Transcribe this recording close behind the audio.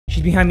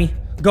She's behind me.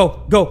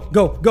 Go, go,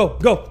 go, go,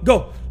 go,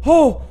 go.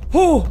 Oh,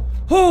 oh,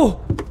 oh,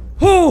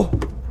 oh,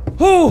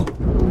 oh.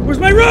 Where's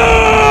my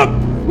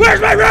room? Where's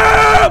my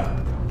room?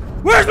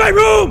 Where's my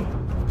room?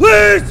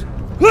 Please,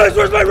 please,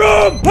 where's my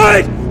room?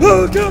 Hide.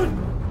 Oh, God.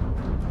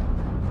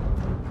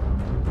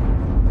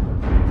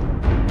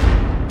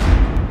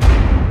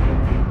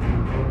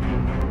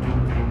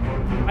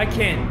 I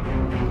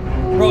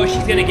can't. Bro,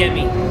 she's gonna get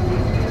me.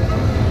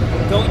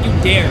 Don't you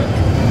dare.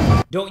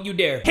 Don't you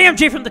dare. Hey, I'm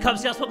Jay from the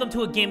Kubz. Welcome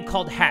to a game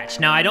called Hatch.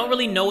 Now, I don't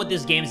really know what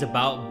this game's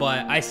about,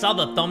 but I saw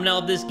the thumbnail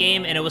of this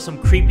game, and it was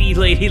some creepy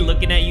lady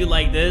looking at you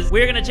like this.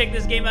 We're gonna check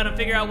this game out and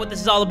figure out what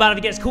this is all about.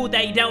 If you guys cool with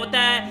that, you down with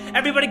that?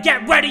 Everybody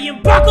get ready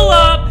and buckle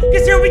up,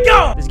 because here we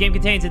go! This game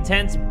contains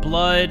intense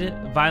blood,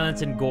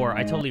 violence, and gore.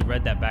 I totally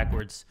read that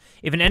backwards.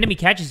 If an enemy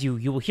catches you,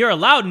 you will hear a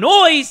loud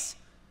noise!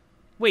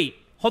 Wait,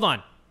 hold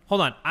on.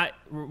 Hold on.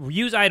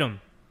 Use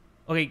item.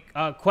 Okay,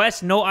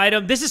 quest, no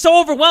item. This is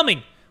so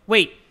overwhelming.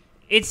 Wait,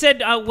 it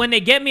said when they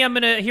get me, I'm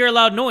gonna hear a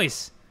loud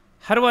noise.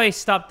 How do I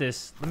stop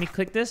this? Let me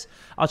click this.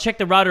 I'll check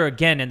the router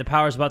again, and the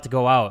power's about to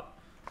go out.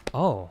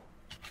 Oh,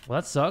 well,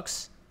 that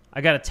sucks.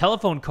 I got a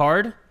telephone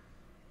card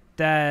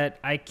that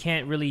I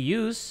can't really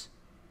use.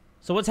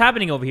 So what's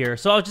happening over here?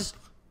 So I was just...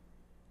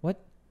 What?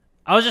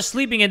 I was just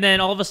sleeping, and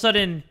then all of a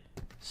sudden,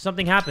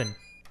 something happened.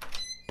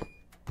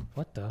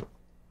 What the...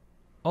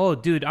 Oh,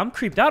 dude, I'm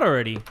creeped out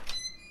already.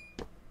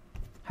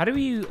 How do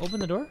we open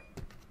the door?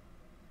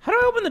 How do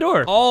I open the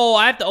door? Oh,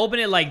 I have to open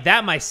it like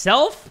that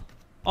myself?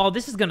 Oh,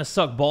 this is gonna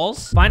suck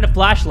balls. Find a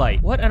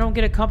flashlight. What? I don't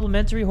get a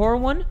complimentary horror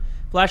one?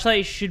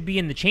 Flashlight should be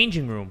in the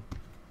changing room.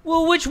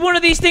 Well, which one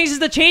of these things is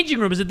the changing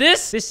room? Is it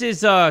this? This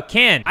is,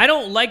 can. I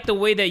don't like the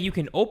way that you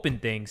can open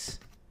things.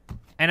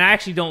 And I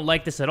actually don't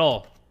like this at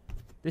all.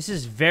 This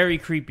is very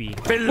creepy.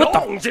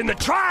 Belongs in the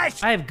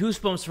trash! I have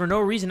goosebumps for no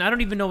reason. I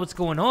don't even know what's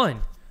going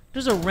on.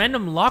 There's a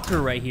random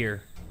locker right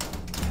here.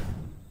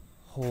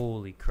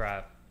 Holy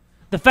crap.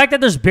 The fact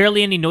that there's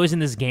barely any noise in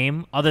this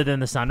game, other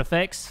than the sound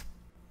effects.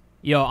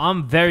 Yo,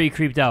 I'm very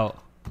creeped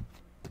out.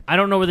 I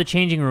don't know where the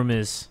changing room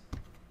is.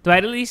 Do I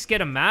at least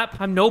get a map?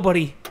 I'm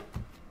nobody.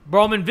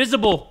 Bro, I'm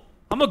invisible.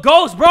 I'm a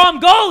ghost, bro, I'm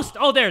ghost!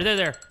 Oh,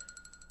 there.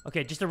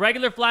 Okay, just a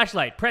regular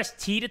flashlight. Press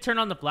T to turn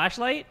on the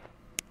flashlight?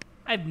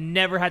 I've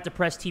never had to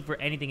press T for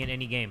anything in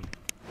any game.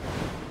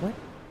 What?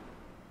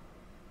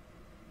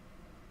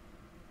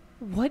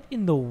 What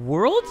in the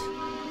world?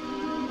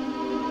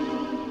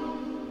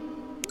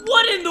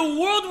 What in the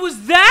world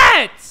was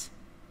that?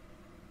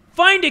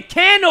 Find a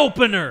can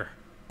opener.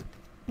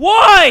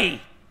 Why?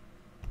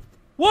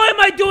 Why am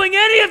I doing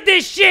any of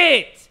this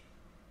shit?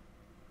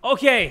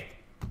 Okay.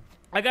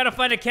 I gotta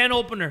find a can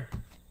opener.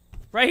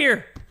 Right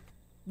here.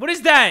 What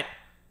is that?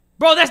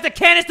 Bro, that's the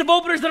cannest of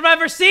openers that I've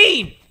ever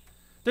seen.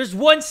 There's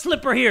one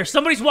slipper here.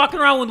 Somebody's walking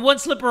around with one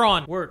slipper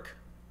on. Work.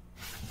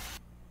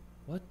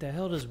 What the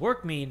hell does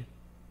work mean?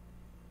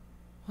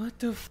 What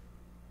the f...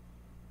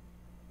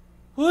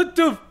 What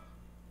the f...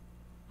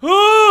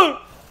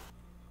 Oh!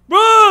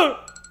 Bro!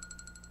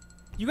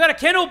 You got a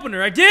can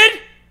opener. I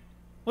did?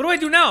 What do I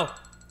do now?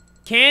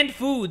 Canned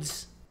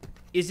foods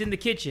is in the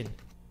kitchen.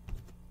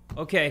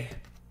 Okay.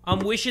 I'm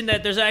wishing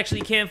that there's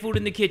actually canned food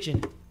in the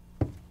kitchen.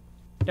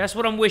 That's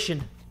what I'm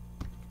wishing.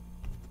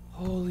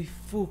 Holy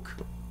fuck.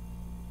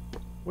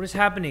 What is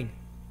happening?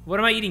 What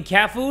am I eating?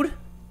 Cat food?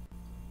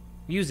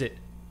 Use it.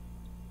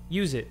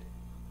 Use it.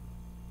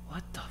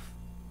 What the f...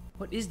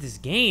 What is this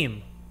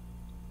game?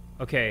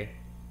 Okay.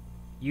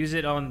 Use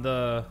it on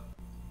the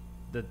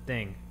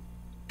thing.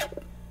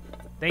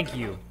 Thank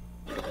you.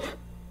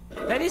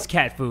 That is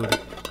cat food.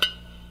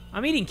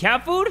 I'm eating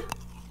cat food?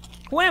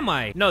 Who am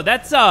I? No,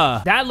 that's,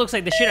 that looks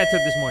like the shit I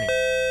took this morning.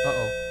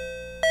 Uh-oh.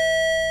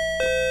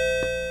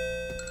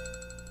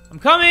 I'm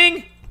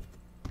coming!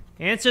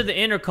 Answer the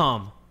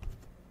intercom.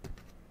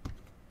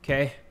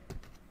 Okay.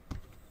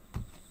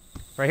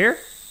 Right here?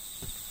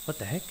 What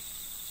the heck?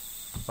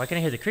 Why can't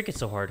I hear the cricket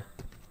so hard?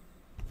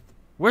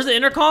 Where's the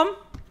intercom?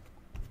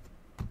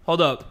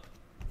 Hold up.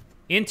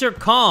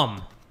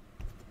 Intercom.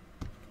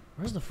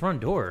 Where's the front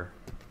door?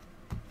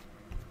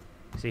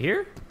 Is it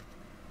here?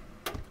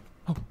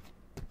 Oh.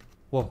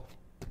 Whoa.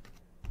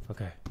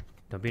 Okay.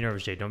 Don't be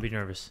nervous, Jay. Don't be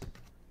nervous.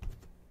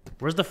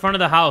 Where's the front of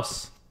the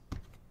house?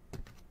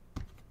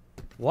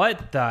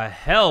 What the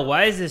hell?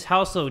 Why is this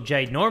house so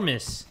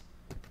ginormous?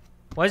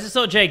 Why is it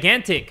so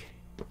gigantic?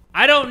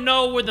 I don't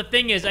know where the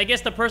thing is. I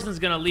guess the person's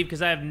gonna leave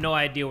because I have no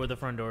idea where the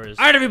front door is.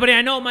 All right, everybody.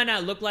 I know it might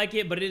not look like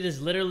it, but it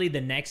is literally the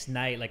next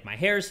night. Like, my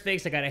hair is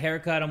fixed. I got a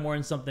haircut. I'm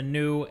wearing something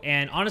new.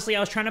 And honestly, I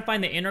was trying to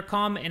find the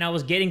intercom, and I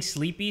was getting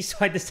sleepy, so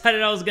I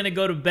decided I was gonna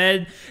go to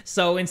bed.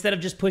 So instead of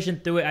just pushing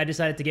through it, I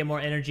decided to get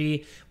more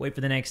energy, wait for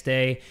the next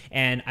day,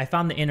 and I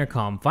found the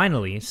intercom,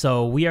 finally.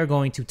 So we are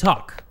going to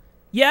talk.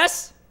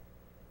 Yes?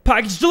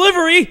 Package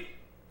delivery!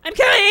 I'm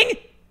coming!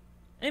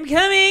 I'm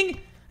coming!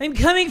 I'm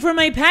coming for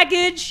my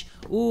package!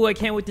 Ooh, I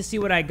can't wait to see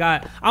what I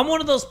got. I'm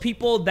one of those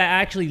people that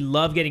actually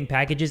love getting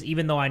packages,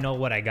 even though I know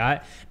what I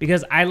got,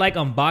 because I like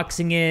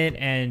unboxing it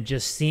and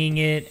just seeing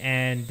it,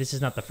 and this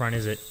is not the front,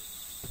 is it?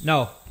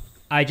 No.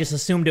 I just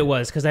assumed it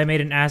was because I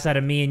made an ass out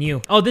of me and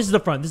you. Oh, this is the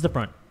front. This is the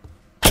front.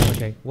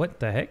 Okay, what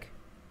the heck?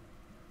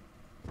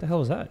 What the hell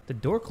was that? The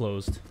door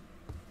closed.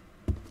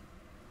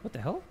 What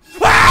the hell?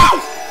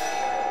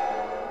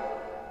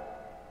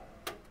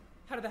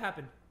 How did that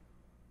happen?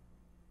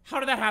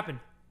 How did that happen?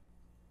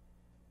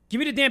 Give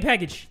me the damn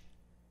package.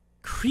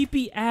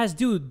 Creepy ass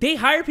dude. They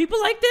hire people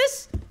like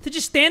this to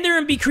just stand there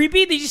and be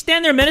creepy? They just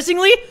stand there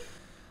menacingly?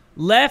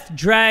 Left,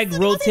 drag,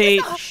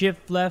 rotate,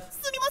 shift left.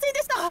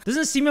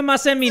 Doesn't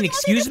sumimasen mean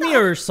excuse me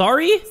or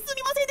sorry?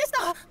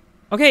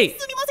 Okay, do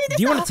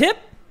you want a tip?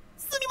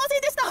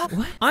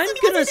 What? I'm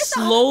gonna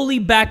slowly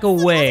back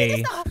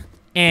away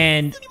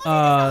and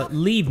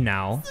leave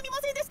now.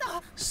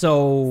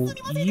 So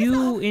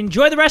you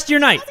enjoy the rest of your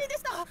night.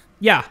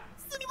 Yeah,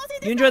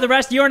 you enjoy the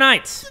rest of your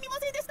night.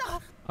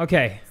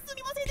 Okay,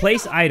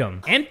 place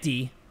item.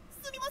 Empty?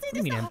 What do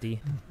you mean empty?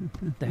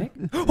 What the heck?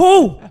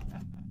 Oh!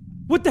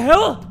 What the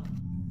hell?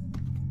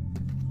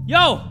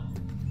 Yo!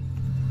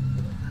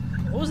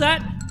 What was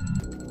that?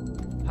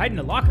 Hide in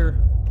the locker.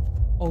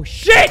 Oh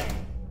shit!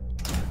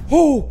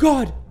 Oh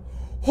god!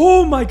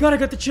 Oh my god, I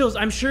got the chills.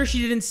 I'm sure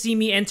she didn't see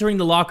me entering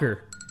the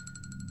locker.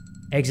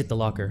 Exit the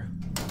locker.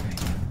 Okay.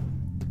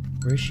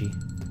 Where is she?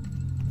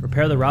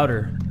 Repair the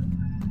router.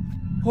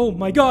 Oh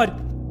my god!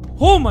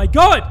 Oh my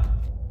god!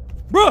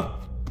 Bro!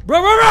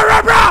 Bro!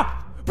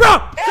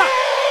 Stop!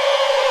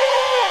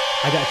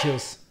 I got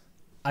chills.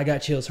 I got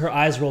chills. Her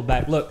eyes rolled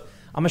back. Look,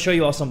 I'm gonna show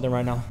you all something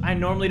right now. I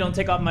normally don't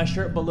take off my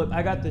shirt, but look,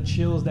 I got the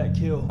chills that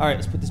kill. All right,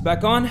 let's put this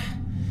back on.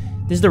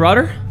 This is the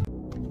router.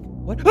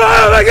 What?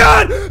 Oh my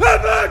god! I'm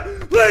back!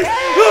 Please!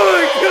 Oh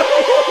my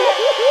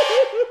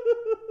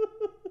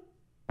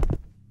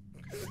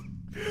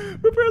god!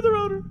 Repair the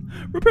router.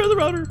 Repair the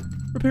router.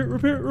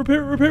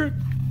 Repair it.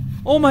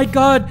 Oh my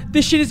god,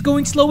 this shit is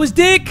going slow as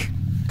dick.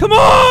 Come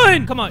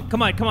on! Come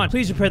on.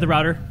 Please repair the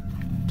router.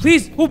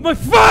 Please. Oh my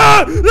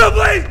phone! No,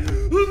 please!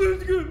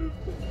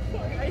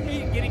 I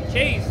hate getting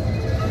chased.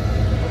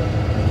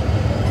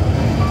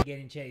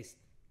 Getting chased.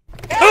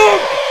 Oh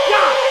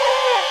god!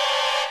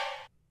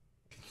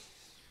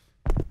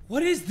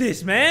 What is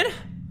this, man?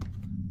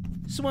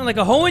 This went like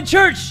a hole in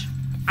church.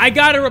 I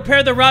gotta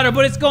repair the router,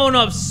 but it's going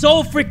up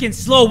so freaking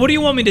slow. What do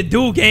you want me to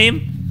do,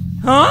 game?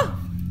 Huh?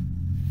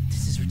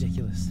 This is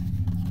ridiculous.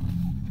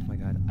 Oh my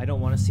god. I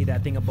don't want to see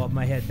that thing above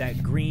my head.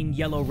 That green,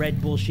 yellow,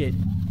 red bullshit.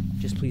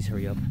 Just please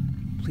hurry up.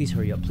 Please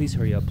hurry up. Please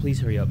hurry up. Please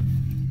hurry up.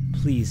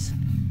 Please.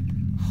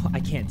 Oh,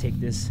 I can't take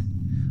this.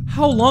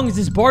 How long is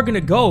this bar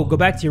gonna go? Go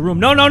back to your room.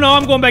 No.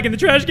 I'm going back in the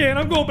trash can.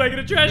 I'm going back in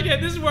the trash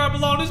can. This is where I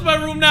belong. This is my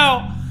room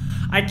now.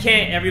 I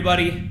can't,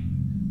 everybody.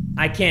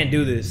 I can't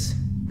do this.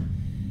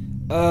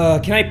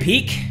 Can I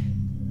peek?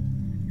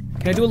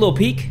 Can I do a little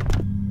peek?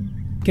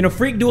 Can a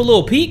freak do a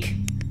little peek?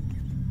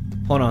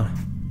 Hold on.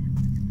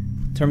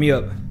 Turn me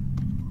up.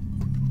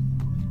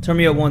 Turn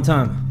me up one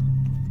time.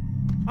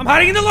 I'm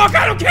hiding in the locker.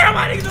 I don't care. I'm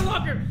hiding in the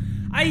locker.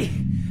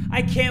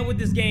 I can't with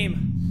this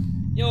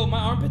game. Yo, my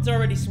armpits are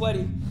already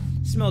sweaty.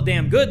 Smell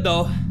damn good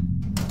though.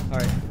 All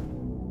right.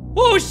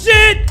 Oh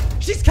shit!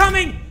 She's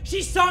coming.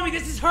 She saw me.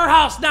 This is her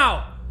house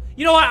now.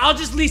 You know what? I'll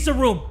just lease a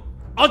room.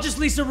 I'll just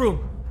lease a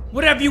room.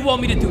 Whatever you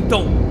want me to do.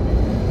 Don't.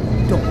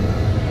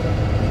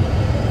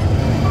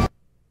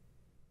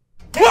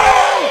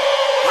 Whoa!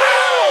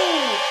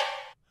 Ow!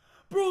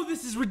 Bro,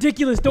 this is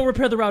ridiculous. Don't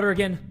repair the router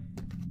again.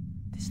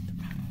 This is the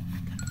router.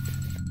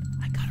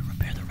 I gotta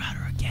repair the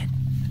router again.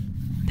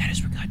 That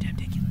is goddamn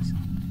ridiculous.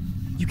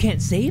 You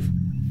can't save?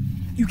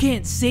 You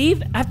can't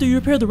save after you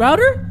repair the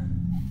router?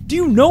 Do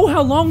you know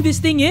how long this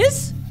thing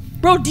is?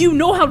 Bro, do you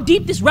know how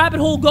deep this rabbit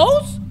hole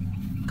goes?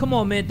 Come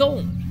on, man.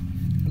 Don't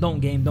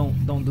game.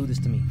 Don't do this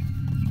to me.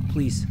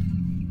 Please.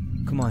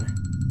 Come on.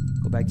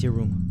 Go back to your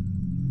room.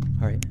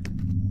 All right.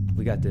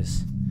 We got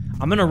this.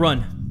 I'm gonna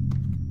run.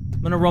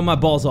 I'm gonna run my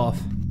balls off.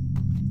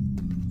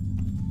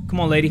 Come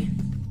on, lady.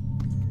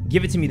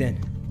 Give it to me then.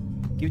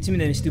 Give it to me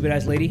then, you stupid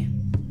ass lady.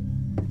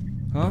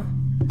 Huh?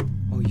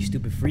 Oh, you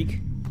stupid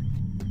freak.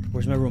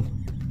 Where's my room?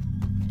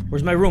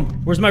 Where's my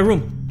room? Where's my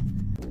room?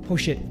 Oh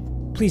shit.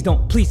 Please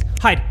don't. Please.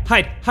 Hide.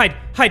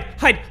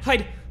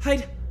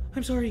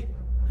 I'm sorry.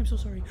 I'm so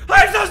sorry.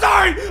 I'm so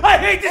sorry! I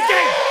hate this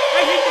game!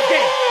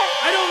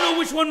 I don't know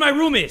which one my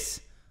room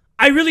is.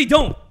 I really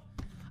don't.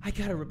 I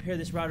gotta repair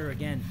this router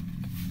again.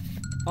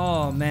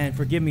 Oh man,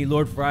 forgive me,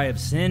 Lord, for I have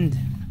sinned.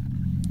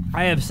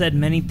 I have said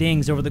many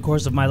things over the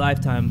course of my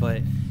lifetime,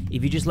 but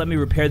if you just let me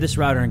repair this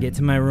router and get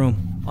to my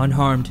room,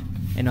 unharmed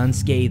and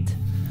unscathed.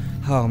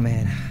 Oh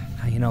man,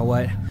 you know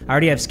what? I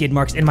already have skid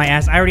marks in my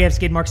ass.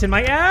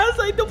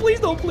 Please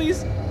don't,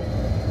 please.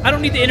 I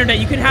don't need the internet.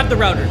 You can have the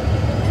router.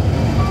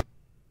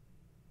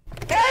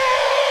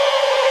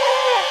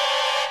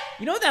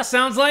 You know what that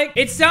sounds like?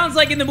 It sounds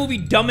like in the movie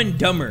Dumb and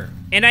Dumber.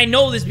 And I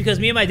know this because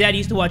me and my dad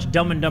used to watch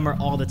Dumb and Dumber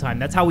all the time.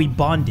 That's how we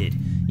bonded.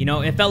 You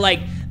know, it felt like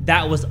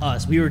that was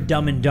us. We were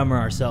Dumb and Dumber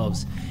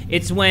ourselves.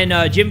 It's when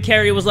Jim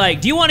Carrey was like,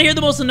 do you want to hear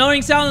the most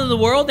annoying sound in the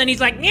world? And he's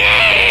like,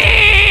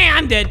 yeah,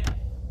 I'm dead.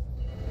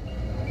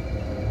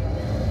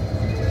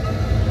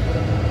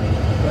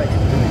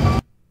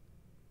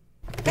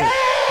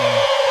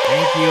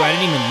 Thank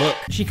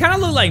She kind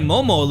of looked like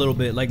Momo a little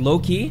bit, like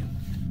low-key.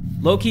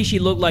 Low-key, she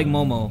looked like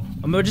Momo.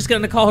 I'm just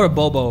gonna call her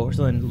Bobo or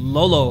something.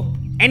 Lolo.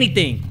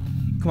 Anything.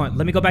 Come on,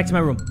 let me go back to my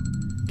room.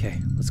 Okay,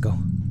 let's go.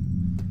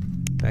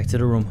 Back to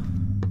the room.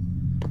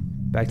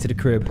 Back to the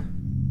crib.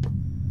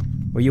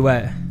 Where you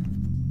at?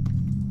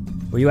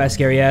 Where you at,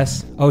 scary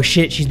ass? Oh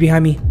shit, she's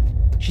behind me.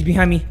 She's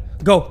behind me.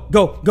 Go,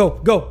 go, go,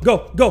 go,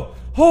 go, go.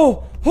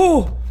 Oh,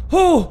 oh,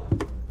 oh,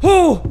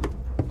 oh,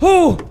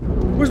 oh.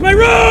 Where's my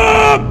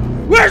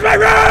room? Where's my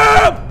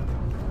room?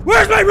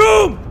 Where's my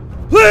room?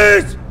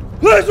 Please,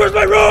 please, where's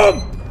my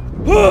room?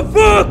 Oh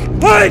fuck!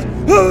 Hide!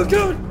 Oh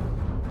god!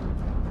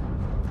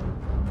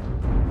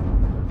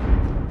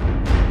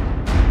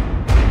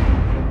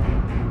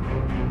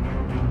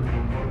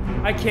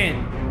 I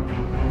can't.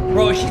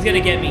 Bro, she's gonna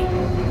get me.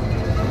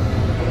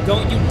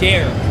 Don't you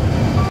dare.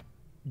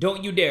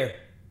 Don't you dare.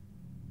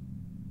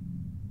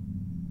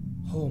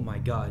 Oh my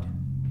god.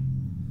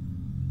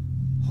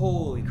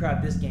 Holy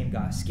crap, this game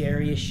got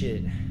scary as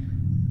shit.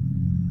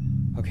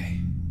 Okay.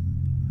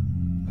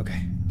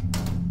 Okay.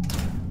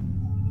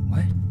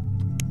 What?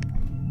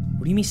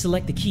 What do you mean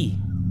select the key?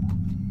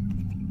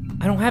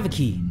 I don't have a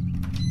key.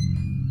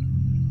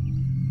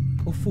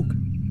 Oh fuck.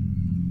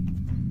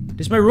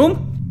 This my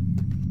room?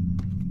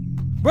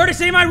 Bro, this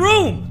ain't my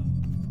room!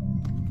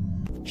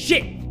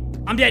 Shit!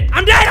 I'm dead!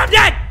 I'm dead! I'm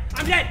dead!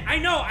 I'm dead! I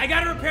know! I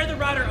gotta repair the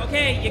router,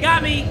 okay? You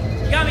got me!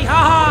 You got me!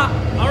 Haha!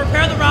 I'll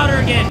repair the router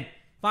again!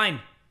 Fine.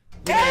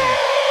 Leave me alone.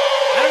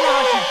 I don't know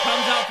how she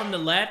comes out from the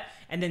left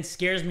and then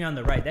scares me on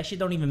the right. That shit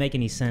don't even make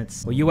any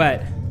sense. Where you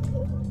at?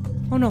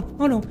 Oh no!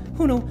 Oh no!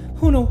 Oh no!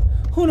 Oh no!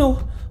 Oh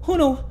no! Oh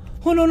no!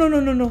 Oh no! No!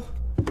 No! No! No!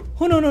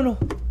 Oh no! No! No!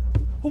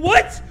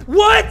 What?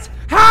 What?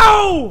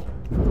 How?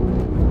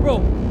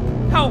 Bro!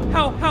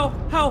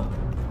 How?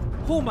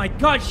 Oh my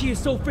god, she is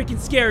so freaking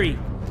scary.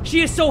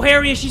 She is so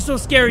hairy and she's so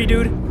scary,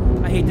 dude.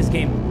 I hate this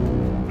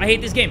game. I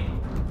hate this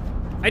game.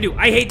 I do.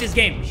 I hate this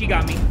game. She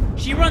got me.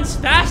 She runs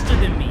faster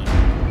than me.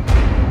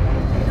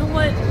 You know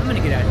what? I'm gonna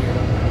get out of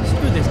here.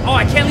 Screw this. Oh,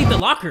 I can't leave the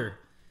locker.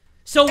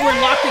 So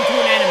we're locked into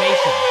an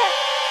animation.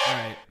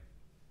 Alright.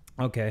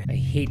 Okay. I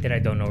hate that I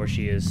don't know where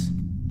she is.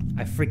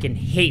 I freaking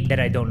hate that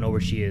I don't know where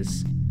she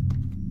is.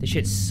 This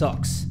shit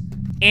sucks.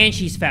 And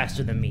she's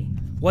faster than me.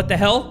 What the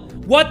hell?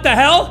 What the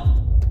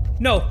hell?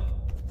 No.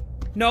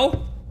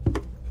 No.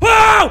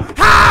 Oh!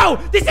 How?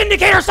 This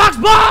indicator sucks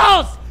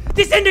balls!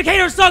 This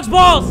indicator sucks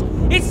balls!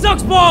 It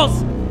sucks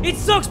balls! It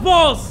sucks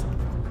balls!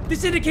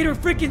 This indicator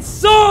freaking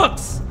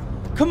sucks!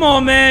 Come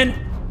on, man.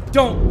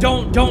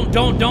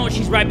 Don't.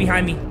 She's right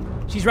behind me.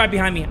 She's right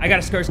behind me. I got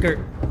a skirt.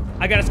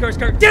 I got a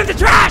skirt. Damn, the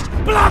trash!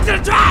 Belongs to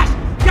the trash!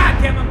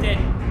 God damn, I'm dead.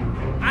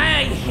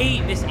 I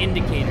hate this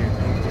indicator.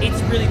 It's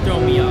really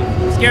throwing me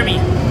off. Scare me.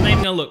 I'm not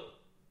even gonna look.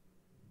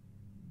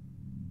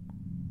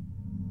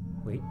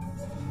 Wait.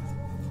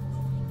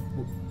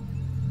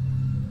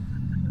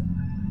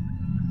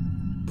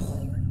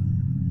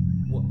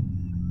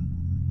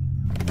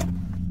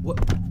 What?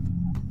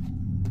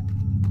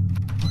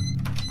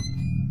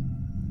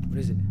 What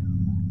is it?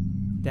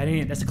 That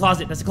ain't it. That's a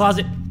closet. That's a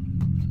closet.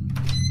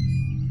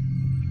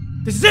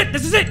 This is it.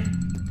 This is it.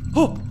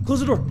 Oh, close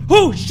the door.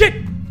 Oh, shit.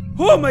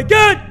 Oh, my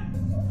God.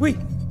 Wait.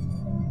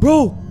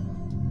 Bro.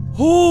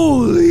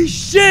 Holy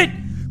shit.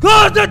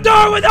 Close the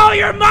door with all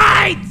your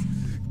might.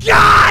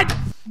 God.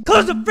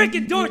 Close the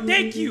freaking door.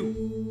 Thank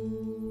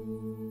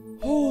you.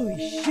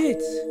 Holy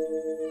shit.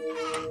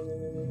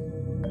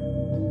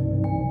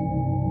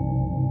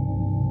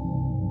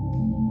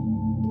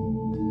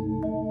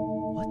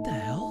 What the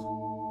hell?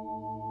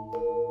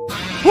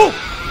 Whoa!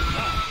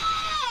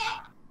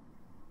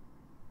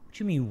 What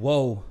you mean,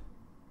 whoa?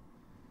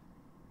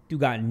 Dude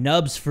got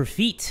nubs for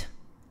feet.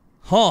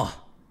 Huh.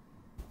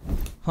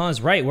 Huh,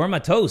 right. Where are my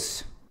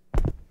toes?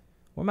 Where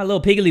are my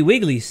little piggly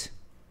wigglies?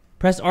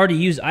 Press R to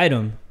use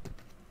item.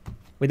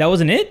 Wait, that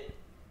wasn't it?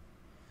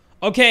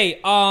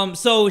 Okay,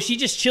 so she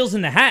just chills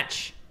in the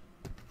hatch.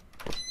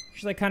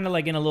 She's like kind of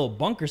like in a little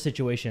bunker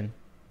situation.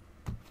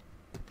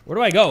 Where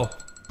do I go?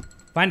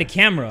 Find a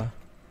camera.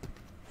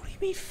 What do you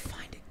mean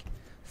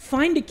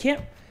find a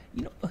camera?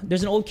 You know,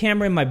 there's an old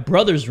camera in my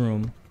brother's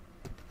room.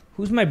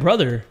 Who's my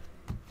brother?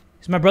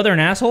 Is my brother an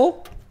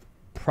asshole?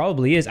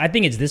 Probably is. I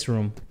think it's this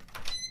room.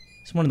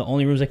 It's one of the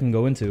only rooms I can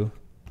go into.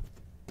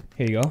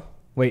 Here you go.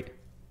 Wait.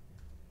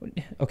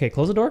 Okay,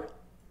 close the door.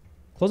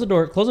 Close the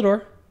door. Close the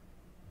door.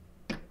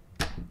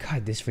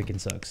 God, this freaking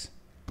sucks.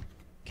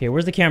 Okay,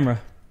 where's the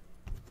camera?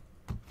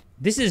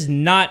 This is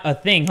not a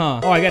thing, huh?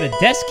 Oh, I got a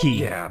desk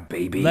key. Yeah,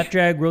 baby. Left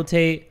drag,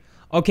 rotate.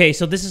 Okay,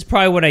 so this is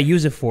probably what I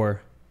use it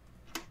for.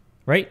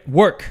 Right?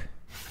 Work.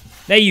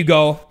 There you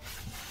go.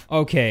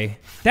 Okay.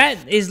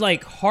 That is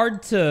like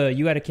hard to...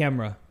 You got a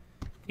camera.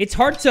 It's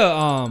hard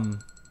to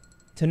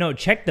know.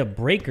 Check the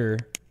breaker.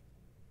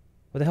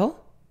 What the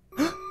hell?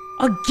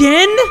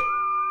 Again?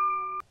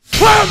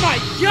 Oh my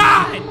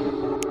god!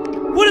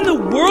 What in the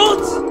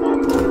world?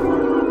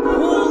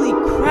 Holy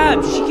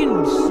crap, she can...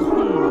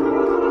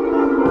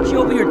 Oh, she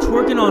over here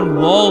twerking on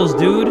walls,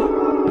 dude.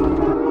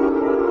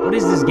 What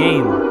is this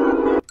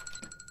game?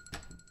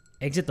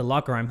 Exit the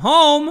locker, I'm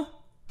home.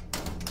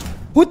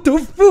 What the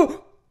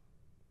fuck?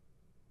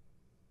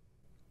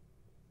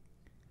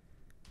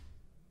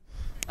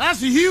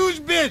 That's a huge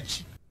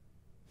bitch.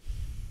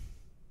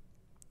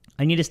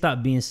 I need to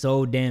stop being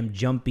so damn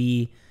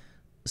jumpy,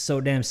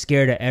 so damn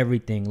scared of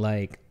everything.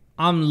 Like,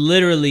 I'm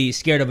literally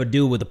scared of a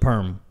dude with a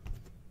perm.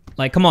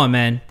 Like, come on,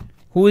 man.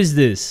 Who is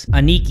this?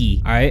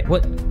 Aniki. All right,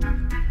 what?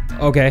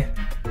 Okay.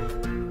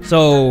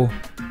 So,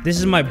 this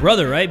is my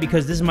brother, right?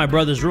 Because this is my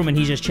brother's room and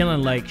he's just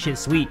chilling like shit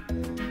sweet.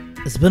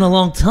 It's been a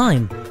long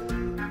time.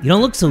 You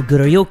don't look so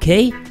good. Are you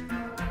okay?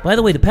 By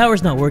the way, the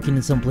power's not working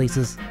in some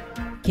places.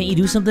 Can't you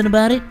do something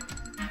about it?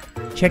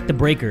 Check the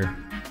breaker.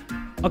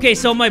 Okay,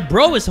 so my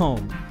bro is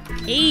home.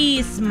 Hey,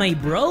 it's my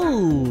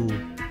bro.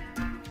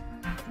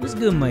 What's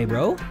good, my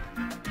bro?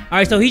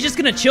 Alright, so he's just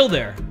gonna chill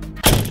there.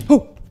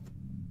 Oh!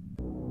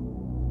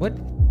 What?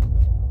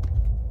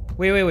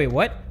 Wait,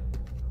 what?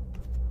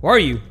 Where are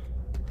you?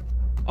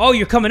 Oh,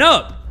 you're coming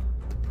up.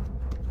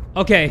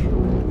 Okay.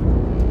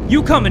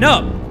 You coming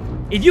up.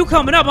 If you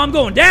coming up, I'm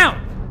going down.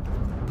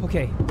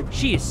 Okay,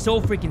 she is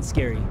so freaking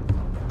scary.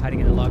 Hiding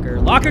in the locker.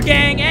 Locker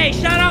gang! Hey,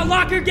 shout out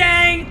locker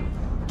gang!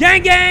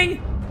 Gang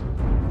gang!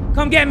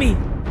 Come get me.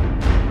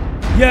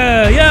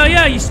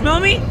 Yeah. You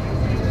smell me?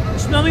 You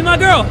smell me, my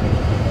girl?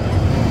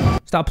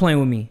 Stop playing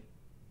with me.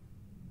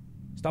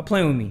 Stop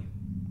playing with me.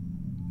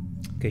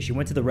 Okay, she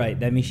went to the right.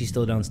 That means she's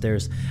still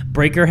downstairs.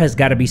 Breaker has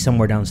got to be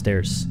somewhere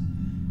downstairs.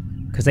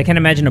 Because I can't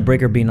imagine a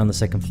breaker being on the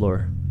second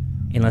floor.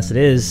 Unless it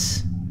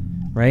is.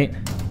 Right?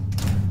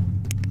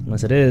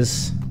 Unless it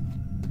is.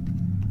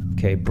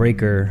 Okay,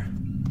 breaker.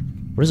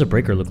 What does a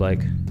breaker look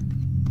like?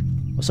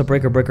 What's a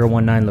breaker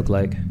 19 look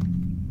like?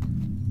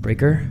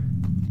 Breaker?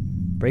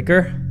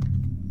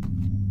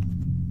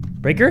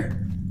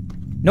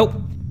 Nope.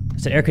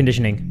 It's an air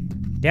conditioning.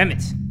 Damn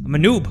it. I'm a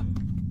noob.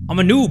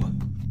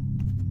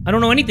 I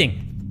don't know anything.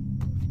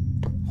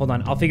 Hold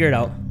on, I'll figure it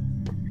out.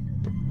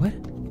 What?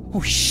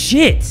 Oh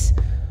shit!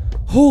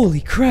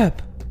 Holy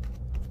crap!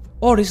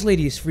 Oh, this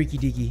lady is freaky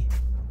deaky.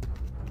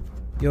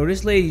 Yo,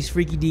 this lady's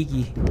freaky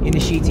deaky in the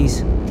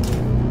sheeties.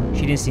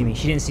 She didn't see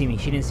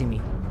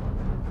me.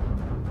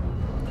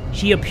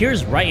 She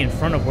appears right in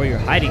front of where you're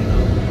hiding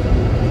though.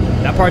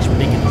 That part's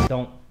ridiculous.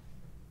 Don't.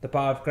 The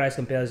power of Christ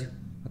compels you.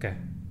 Okay.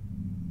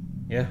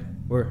 Yeah,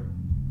 we're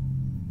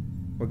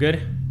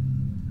good.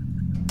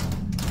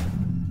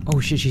 Oh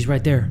shit, she's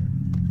right there.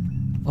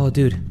 Oh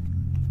dude.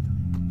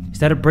 Is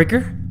that a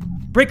breaker?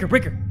 Breaker.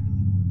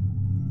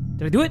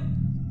 Did I do it?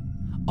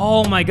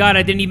 Oh my god,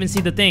 I didn't even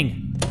see the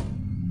thing.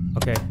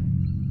 Okay.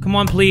 Come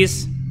on,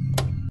 please.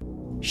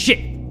 Shit.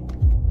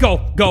 Go.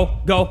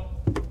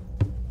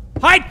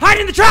 Hide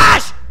in the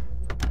trash!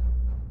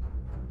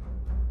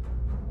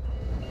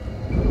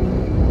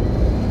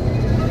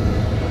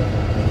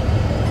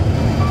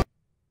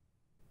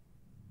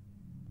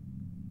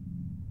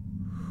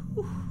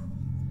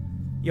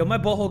 Yo, my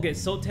butthole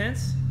gets so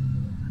tense.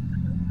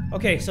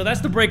 Okay, so that's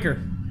the breaker.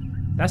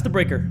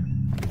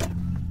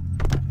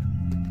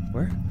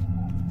 Where?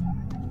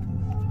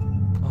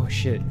 Oh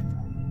shit.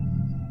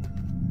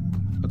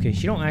 Okay,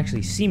 she don't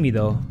actually see me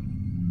though.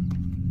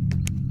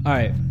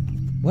 Alright.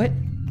 What?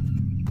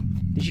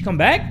 Did she come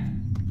back?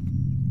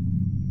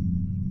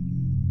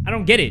 I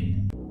don't get it.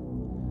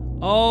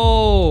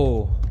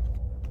 Oh.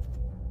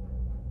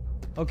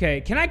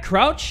 Okay, can I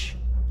crouch?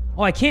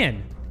 Oh, I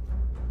can.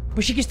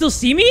 But she can still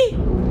see me?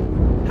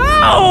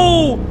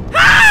 How?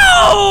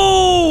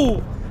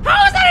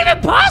 How is that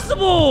even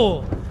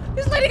possible?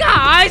 This lady got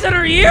eyes on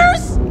her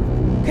ears?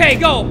 Okay,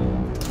 go.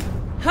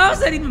 How is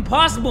that even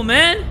possible,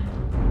 man?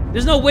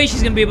 There's no way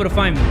she's gonna be able to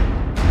find me.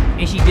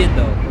 And she did,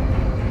 though.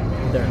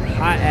 With her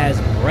hot-ass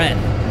breath.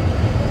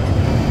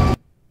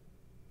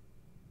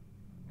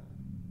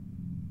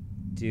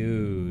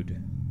 Dude.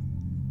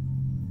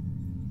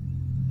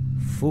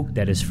 Fook,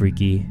 that is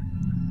freaky.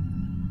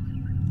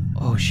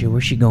 Oh shit,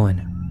 where's she going?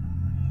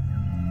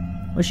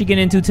 What's she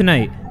getting into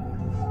tonight?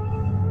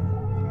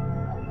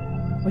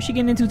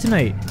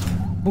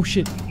 Oh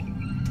shit.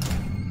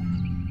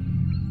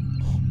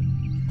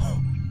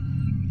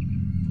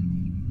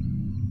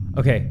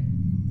 Okay.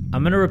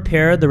 I'm gonna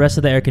repair the rest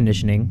of the air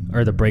conditioning,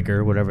 or the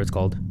breaker, whatever it's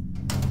called.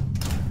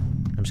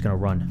 I'm just gonna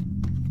run.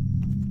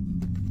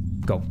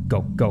 Go.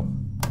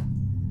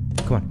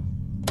 Come on.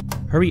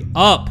 Hurry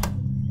up!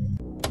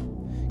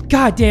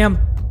 Goddamn!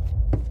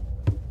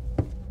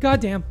 Go!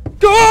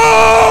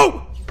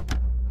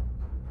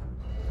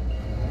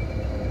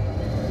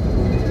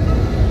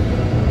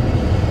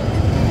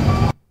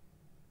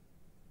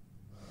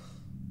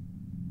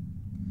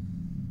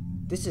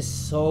 This is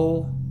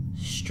so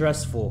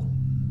stressful.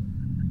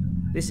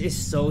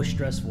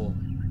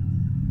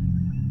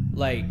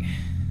 Like,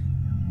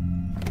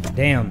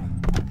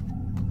 damn.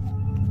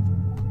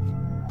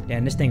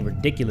 Damn, this thing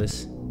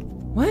ridiculous.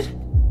 What?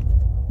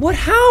 What?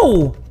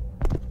 How?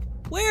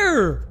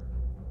 Where?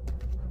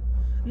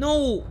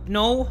 No.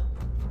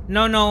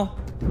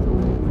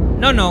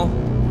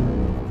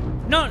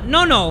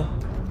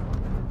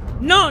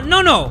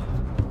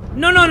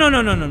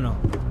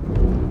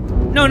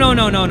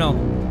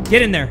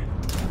 Get in there.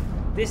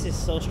 This is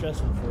so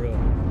stressful for real.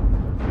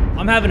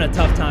 I'm having a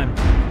tough time.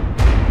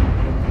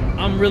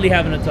 I'm really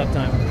having a tough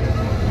time.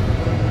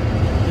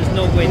 There's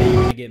no way that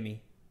you're gonna get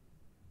me.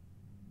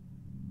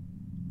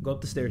 Go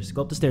up the stairs.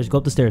 Go up the stairs. Go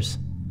up the stairs.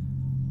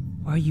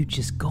 Why are you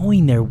just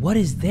going there? What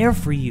is there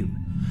for you?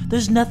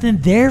 There's nothing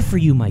there for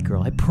you, my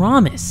girl. I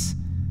promise.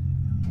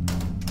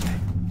 Okay.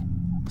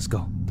 Let's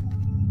go.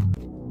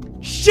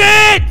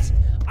 Shit!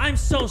 I'm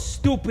so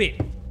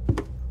stupid.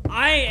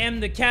 I am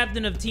the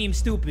captain of Team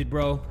Stupid,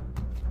 bro.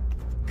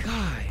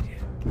 God.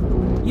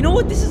 You know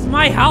what? This is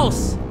my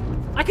house.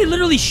 I could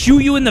literally shoot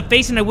you in the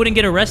face and I wouldn't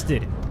get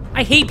arrested.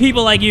 I hate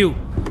people like you.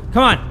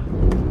 Come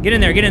on. Get in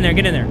there. Get in there.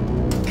 Get in there.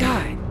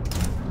 God.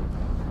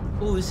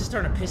 Oh, this is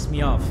starting to piss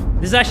me off.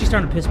 This is actually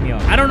starting to piss me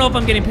off. I don't know if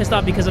I'm getting pissed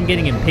off because I'm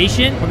getting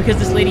impatient or because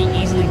this lady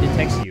easily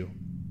detects you.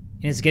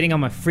 And it's getting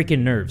on my freaking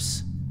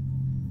nerves.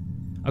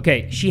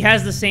 Okay, she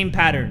has the same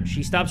pattern.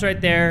 She stops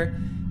right there.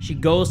 She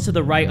goes to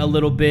the right a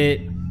little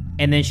bit.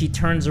 And then she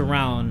turns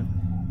around.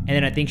 And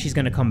then I think she's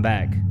going to come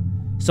back.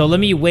 So let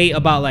me wait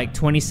about like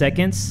 20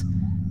 seconds.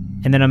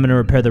 And then I'm going to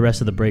repair the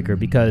rest of the breaker.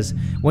 Because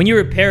when you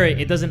repair it,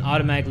 it doesn't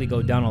automatically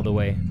go down all the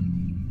way.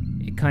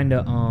 It kind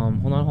of,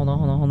 hold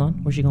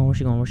on. Where's she going?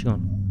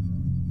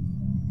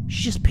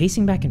 She's just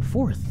pacing back and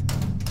forth.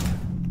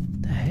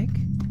 What the heck?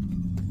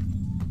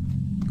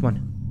 Come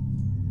on.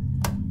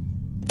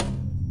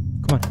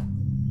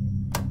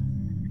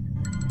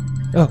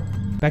 Oh,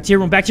 back to your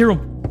room.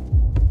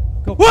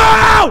 Go.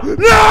 Wow!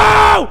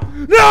 No!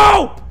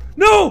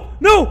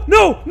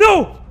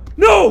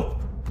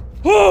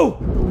 Oh!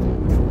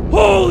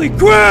 Holy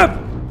crap!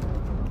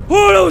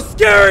 Oh, that was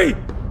scary!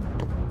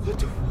 What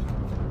the fuck?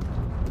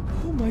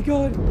 Oh my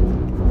god. Come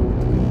on.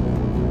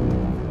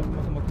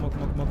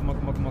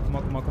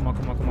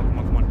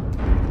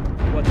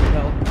 What the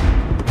hell?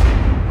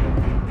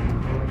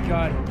 Oh my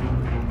god.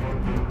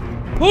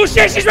 Oh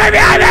shit, she's right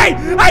behind me!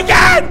 I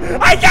can't!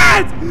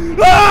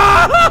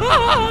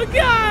 Oh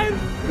god!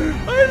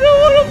 I don't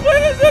want to play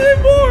this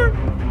anymore!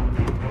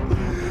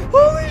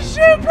 Holy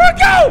shit,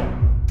 Brooko!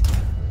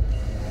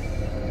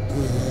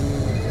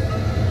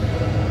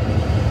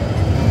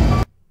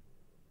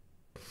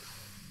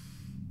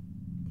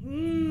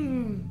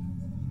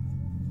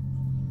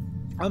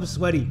 I'm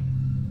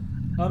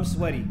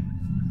sweaty.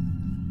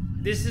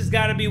 This has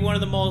got to be one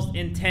of the most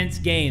intense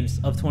games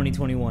of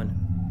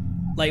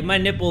 2021. Like, my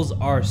nipples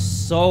are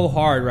so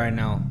hard right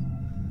now.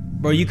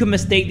 Bro, you can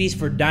mistake these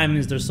for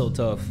diamonds. They're so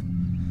tough.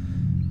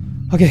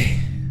 Okay.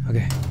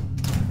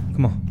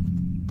 Come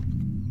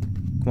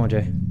on,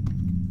 Jay.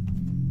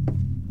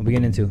 What we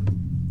getting into?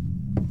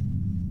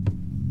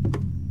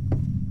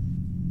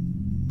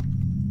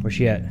 Where's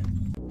she at?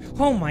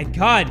 Oh my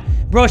god.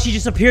 Bro, she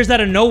just appears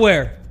out of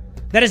nowhere.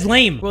 That is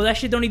lame. Bro, that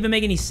shit don't even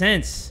make any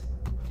sense.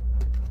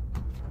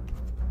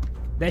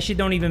 Get in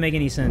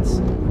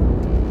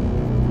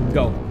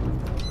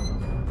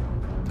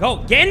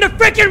the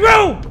freaking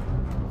room!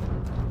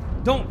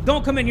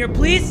 Don't come in here,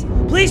 please. I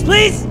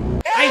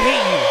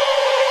hate you.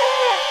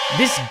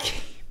 This game.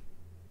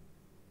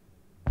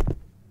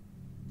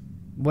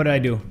 What did I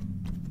do?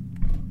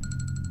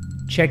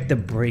 Check the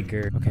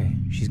breaker. Okay,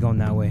 she's going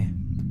that way.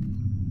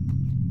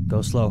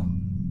 Go slow.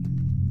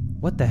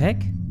 What the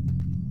heck?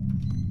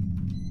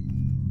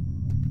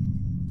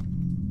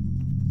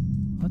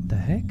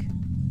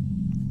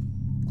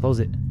 Close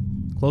it.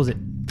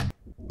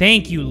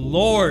 Thank you,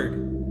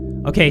 Lord.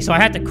 Okay, so I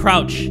had to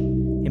crouch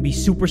and be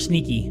super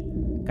sneaky.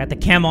 Got the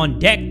cam on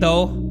deck,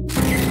 though.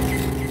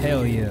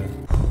 Hell yeah.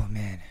 Oh,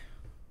 man.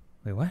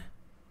 Wait, what?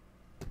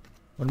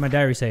 What did my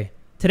diary say?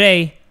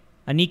 Today,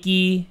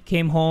 Aniki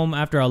came home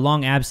after a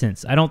long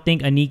absence. I don't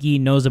think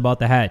Aniki knows about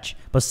the hatch,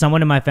 but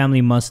someone in my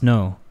family must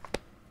know.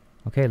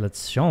 Okay,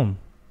 let's show him.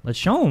 Let's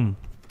show him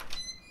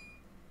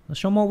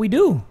what we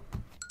do.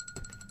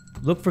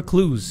 Look for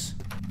clues.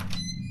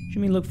 What do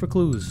you mean look for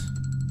clues?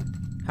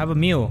 Have a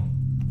meal.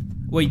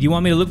 Wait, do you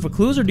want me to look for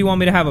clues or do you want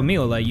me to have a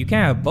meal? Like, you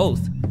can't have both.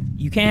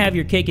 You can't have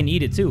your cake and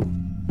eat it too.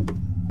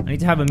 I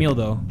need to have a meal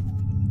though.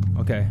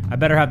 Okay, I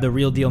better have the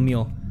real deal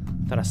meal.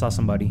 Thought I saw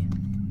somebody.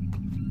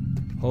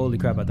 Holy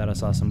crap, I thought I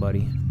saw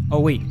somebody. Oh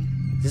wait,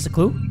 is this a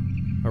clue?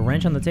 A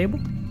wrench on the table?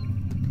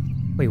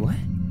 Wait, what?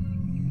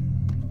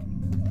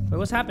 Wait,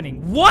 what's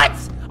happening? What?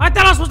 I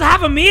thought I was supposed to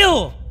have a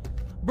meal!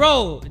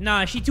 Bro,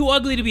 nah, she too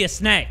ugly to be a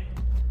snack.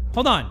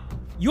 Hold on.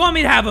 You want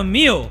me to have a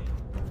meal?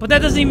 But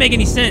that doesn't even make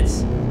any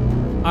sense.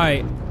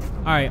 Alright.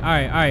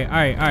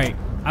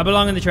 I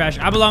belong in the trash.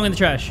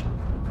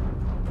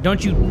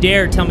 Don't you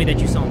dare tell me that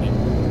you saw me.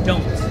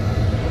 Don't.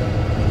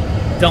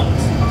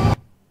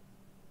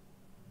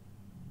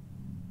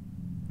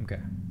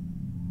 Okay.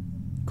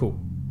 Cool.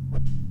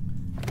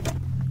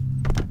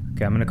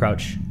 Okay, I'm gonna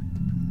crouch.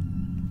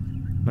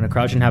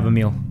 And have a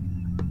meal.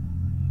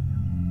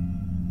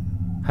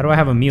 How do I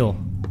have a meal?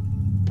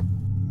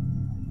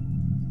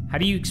 How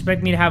do you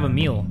expect me to have a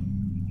meal?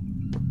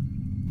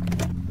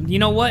 You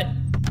know what?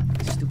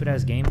 Stupid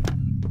ass game.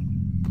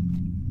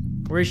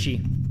 Where is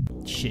she?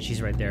 Shit,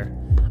 she's right there.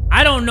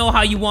 I don't know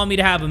how you want me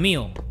to have a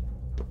meal.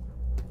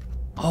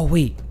 Oh,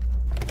 wait.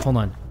 Hold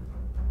on.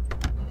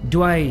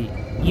 Do I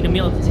eat a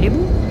meal at the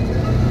table?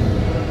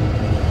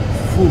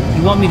 food.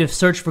 You want me to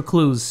search for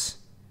clues,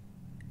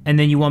 and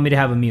then you want me to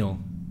have a meal.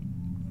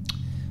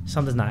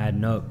 Something's not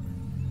adding up.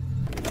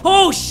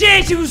 Oh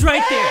shit, she was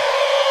right there!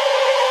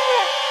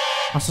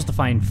 I'm supposed to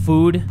find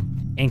food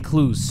and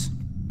clues.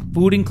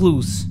 Food and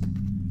clues.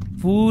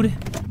 Food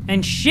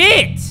and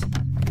shit!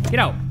 Get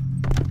out.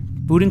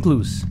 Food and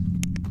clues.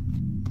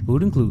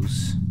 Food and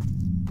clues.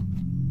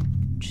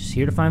 Just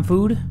here to find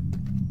food.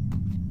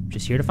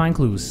 Just here to find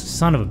clues.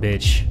 Son of a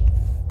bitch.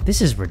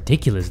 This is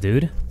ridiculous,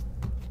 dude.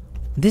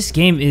 This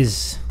game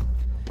is...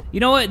 You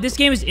know what? This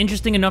game is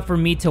interesting enough for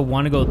me to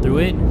want to go through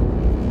it,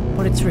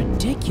 but it's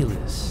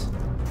ridiculous.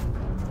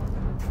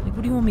 Like,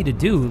 what do you want me to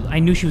do? I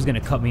knew she was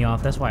gonna cut me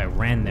off. That's why I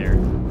ran there.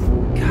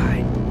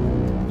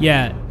 God.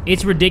 Yeah,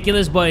 it's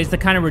ridiculous, but it's the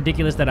kind of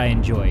ridiculous that I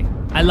enjoy.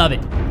 I love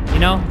it. You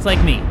know? It's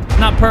like me. It's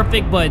not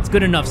perfect, but it's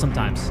good enough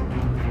sometimes.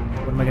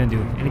 What am I gonna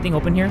do? Anything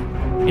open here?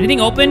 Anything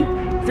open?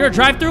 Is there a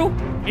drive-thru?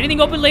 Anything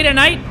open late at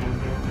night?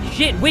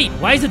 Shit, wait,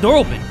 why is the door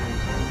open?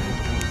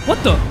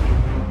 What the?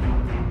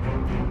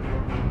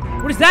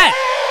 What is that?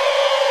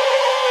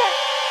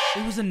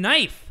 It was a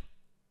knife.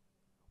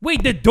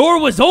 Wait, the door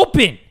was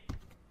open.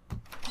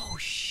 Oh,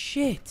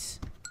 shit.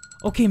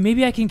 Okay,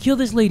 maybe I can kill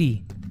this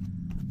lady.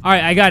 All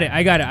right, I got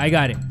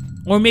it.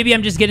 Or maybe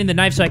I'm just getting the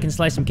knife so I can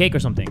slice some cake or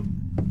something.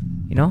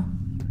 You know?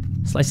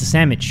 Slice a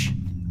sandwich.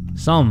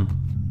 Some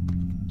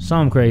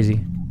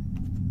crazy.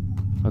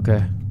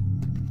 Okay.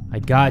 I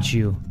got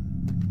you.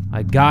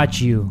 I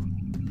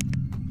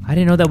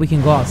didn't know that we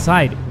can go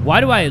outside.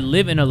 Why do I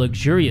live in a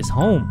luxurious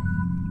home?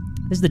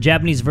 This is the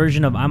Japanese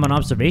version of I'm on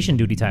observation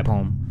duty type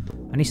home.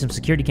 I need some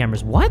security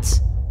cameras.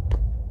 What?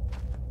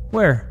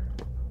 Where?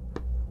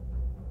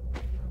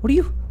 What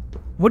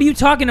are you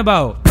talking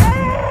about?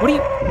 What the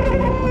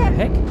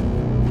heck?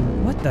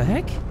 What the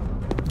heck?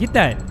 Get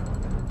that.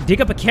 Dig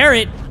up a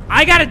carrot?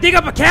 I gotta dig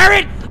up a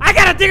carrot? I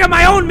gotta dig up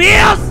my own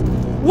meals?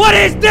 What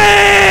is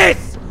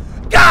this?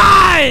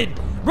 God!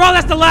 Bro,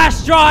 that's the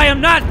last straw. I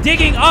am not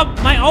digging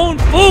up my own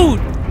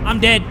food. I'm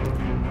dead.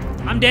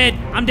 I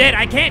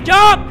can't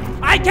jump.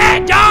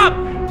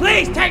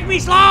 Please take me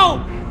slow. Oh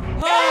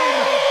my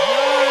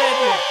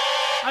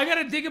God. I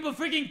gotta dig up a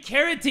freaking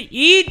carrot to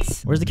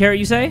eat. Where's the carrot,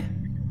 you say?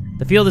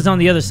 The field is on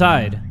the other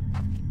side.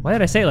 Why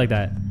did I say it like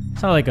that?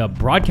 It's not like a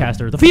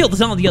broadcaster. The field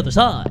is on the other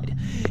side.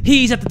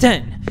 He's at the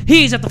 10.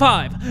 He's at the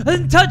 5.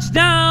 And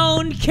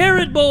touchdown,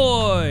 carrot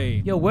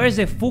boy. Yo, where's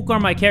the fuck are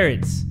my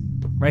carrots?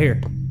 Right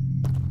here.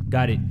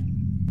 Got it.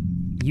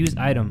 Use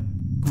item.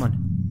 Come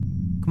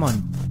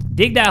on.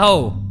 Dig that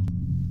hole.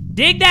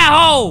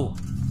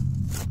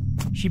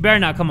 She better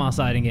not come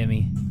outside and get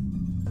me.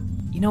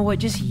 You know what?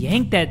 Just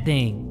yank that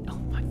thing. Oh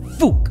my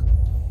fuck.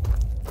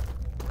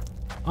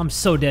 I'm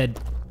so dead.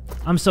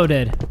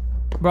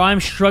 Bro, I'm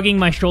shrugging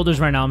my shoulders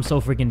right now. I'm so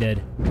freaking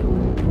dead.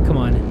 Come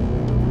on.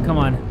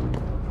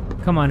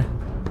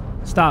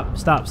 Stop.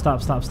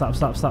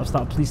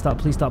 Please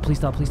stop.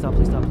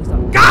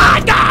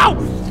 God, go!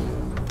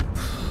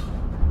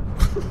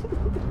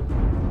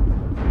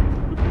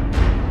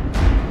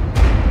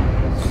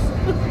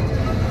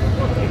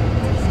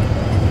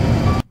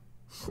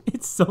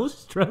 It's so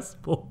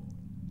stressful.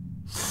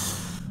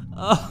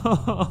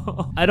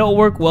 Oh, I don't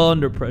work well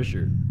under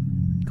pressure.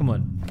 Come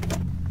on.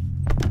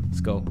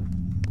 Let's go.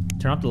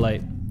 Turn off the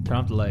light.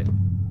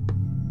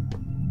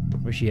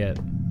 Where's she at?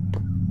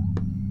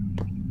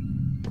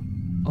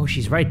 Oh,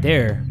 she's right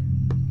there.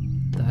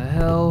 The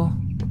hell?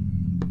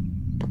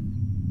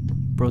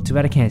 Bro, too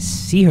bad I can't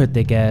see her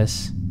thick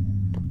ass.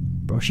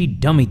 Bro, she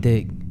dummy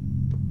thick.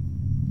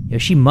 Yo,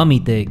 she mummy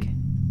thick.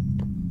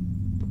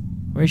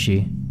 Where is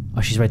she?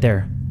 Oh, she's right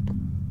there.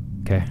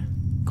 Okay,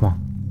 come on.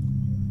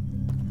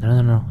 No.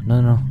 Oh,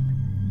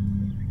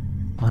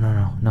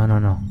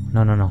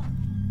 no.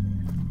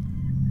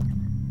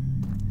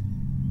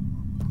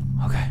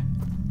 Okay.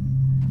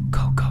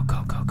 Go.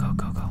 Come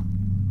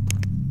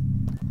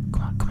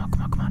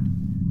on.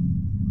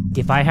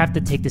 If I have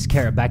to take this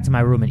carrot back to my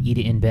room and eat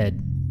it in bed,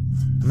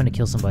 I'm gonna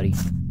kill somebody.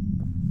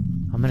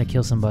 I'm gonna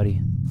kill somebody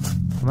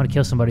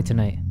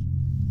tonight.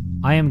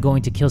 I am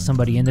going to kill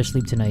somebody in their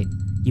sleep tonight.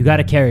 You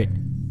got a carrot.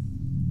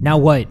 Now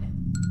what?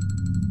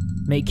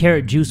 Make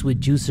carrot juice with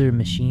juicer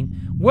machine.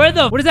 What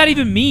does that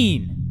even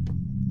mean?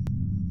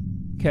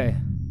 Okay.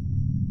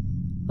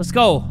 Let's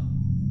go.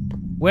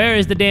 Where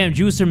is the damn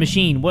juicer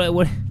machine?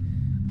 What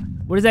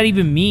does that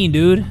even mean,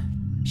 dude?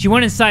 She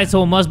went inside,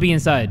 so it must be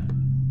inside.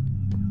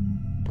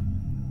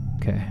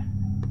 Okay.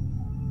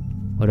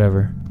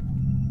 Whatever.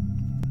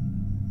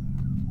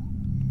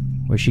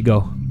 Where'd she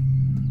go?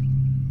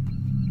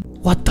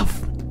 What the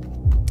f—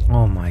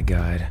 Oh my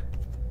God.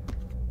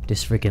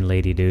 This freaking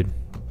lady, dude.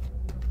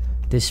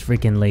 This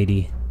freaking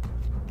lady.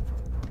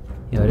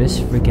 Yo, this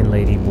freaking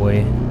lady,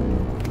 boy.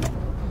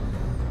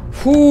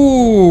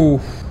 Whew.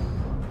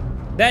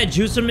 That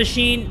juicer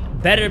machine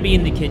better be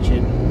in the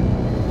kitchen,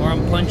 or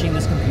I'm punching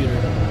this computer.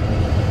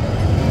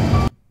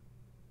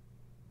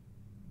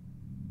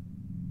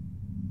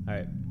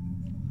 Alright.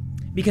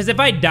 Because if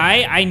I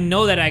die, I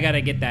know that I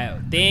gotta get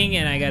that thing,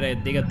 and I gotta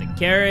dig up the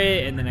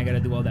carrot, and then I gotta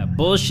do all that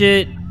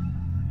bullshit.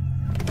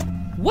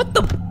 What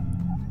the—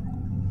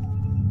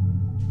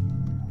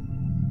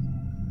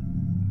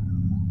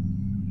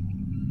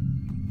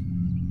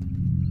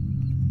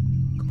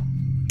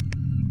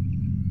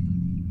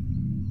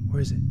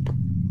 Where is it?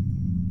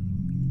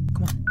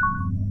 Come on.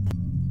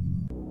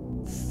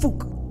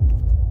 Fuck.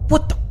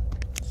 What the?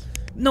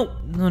 No.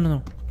 No, no,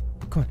 no.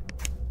 Come on.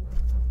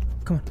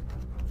 Come on.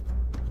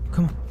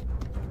 Come on.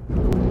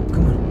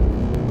 Come on.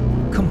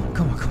 Come on,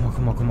 come on, come on,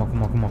 come on, come on,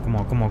 come on, come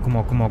on, come on, come on, come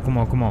on, come on, come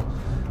on, come on.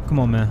 Come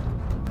on, man.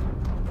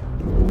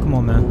 Come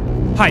on,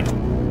 man. Hide.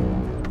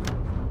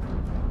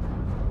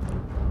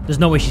 There's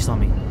no way she saw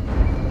me.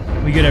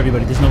 We good,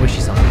 everybody. There's no way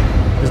she saw me.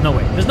 There's no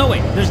way. There's no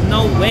way. There's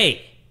no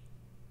way.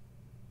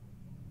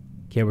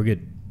 Okay, we're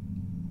good.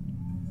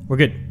 We're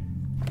good.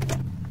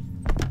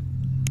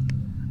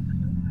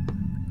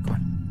 Go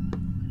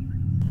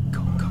on.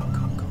 Go, go, go,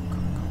 go, go, go.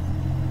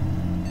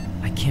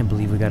 I can't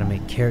believe we gotta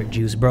make carrot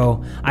juice,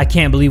 bro. I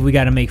can't believe we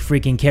gotta make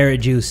freaking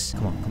carrot juice.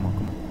 Come on, come on,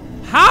 come on.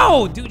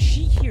 How? Dude,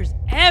 she hears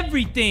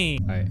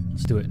everything. All right,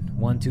 let's do it.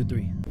 1, 2,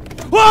 3.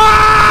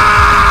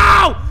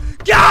 Wow!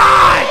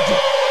 God!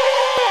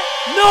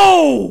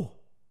 No!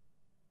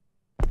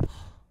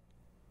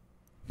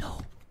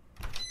 No.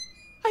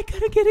 I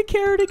gotta get a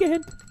carrot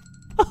again.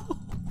 Oh,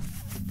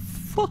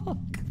 fuck.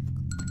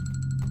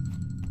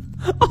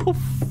 Oh,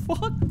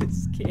 fuck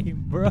this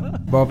game,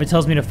 bruh. Bro, if it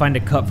tells me to find a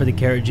cup for the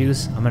carrot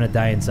juice, I'm gonna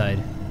die inside.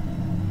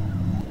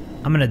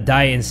 I'm gonna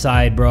die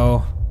inside,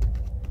 bro.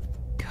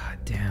 God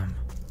damn.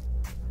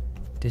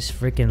 This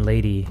freaking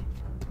lady.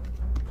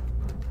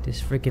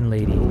 This freaking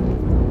lady.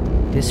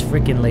 This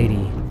freaking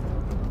lady.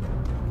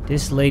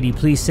 This lady,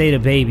 please say the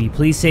baby.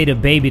 Please say the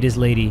baby, this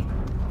lady.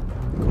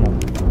 Come on.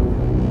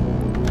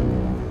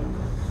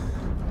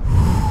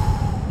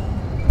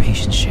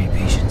 Patience, Shay,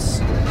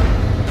 patience.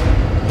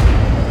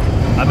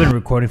 I've been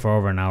recording for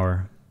over an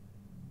hour.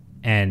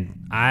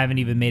 And I haven't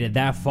even made it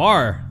that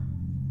far.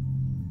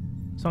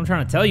 So I'm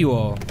trying to tell you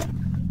all.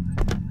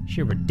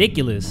 Shit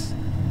ridiculous.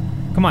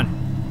 Come on.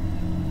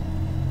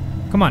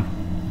 Come on.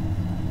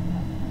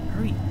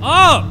 Hurry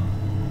up!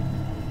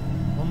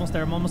 I'm almost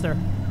there, I'm almost there.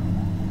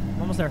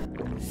 I'm almost there.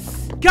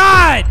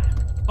 God!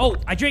 Oh,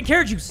 I drank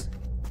carrot juice.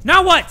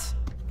 Now what?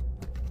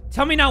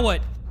 Tell me now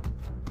what?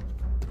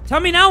 Tell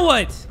me now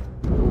what?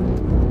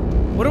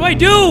 What do I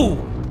do?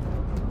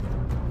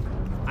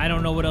 I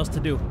don't know what else to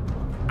do.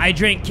 I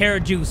drank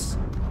carrot juice.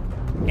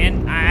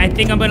 And I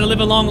think I'm gonna live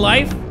a long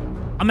life?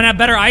 I'm gonna have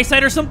better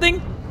eyesight or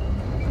something?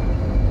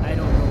 I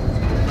don't know.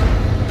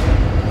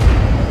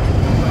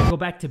 Do I go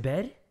back to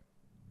bed?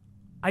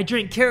 I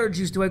drank carrot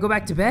juice. Do I go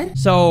back to bed?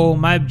 So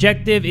my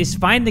objective is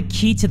find the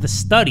key to the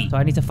study. So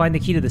I need to find the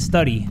key to the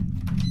study.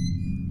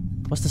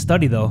 What's the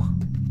study though?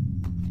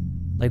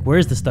 Like,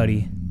 where's the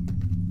study?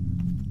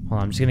 Hold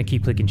on, I'm just gonna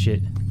keep clicking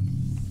shit.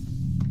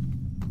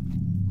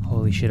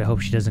 Holy shit, I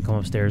hope she doesn't come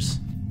upstairs.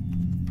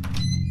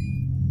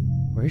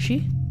 Where is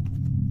she?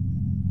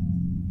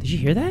 Did you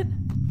hear that?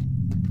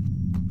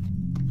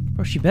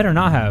 Bro, she better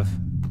not have.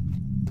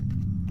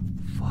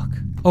 Fuck.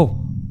 Oh.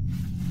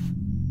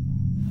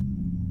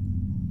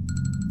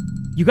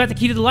 You got the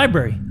key to the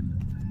library.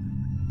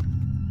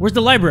 Where's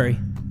the library?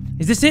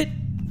 Is this it?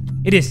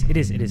 It is, it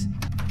is, it is.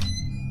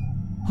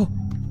 Oh,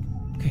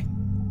 okay.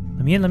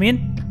 Let me in, let me in.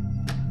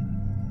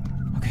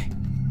 Okay.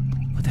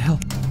 What the hell?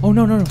 Oh,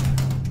 no, no, no.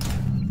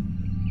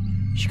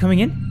 Is she coming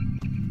in?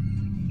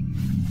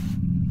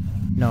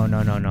 No,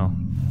 no, no, no.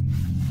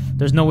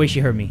 There's no way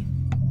she heard me.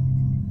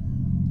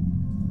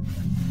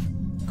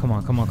 Come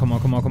on, come on, come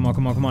on, come on, come on,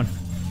 come on, come on.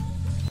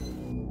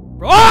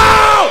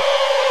 Oh!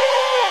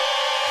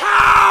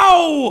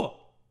 How?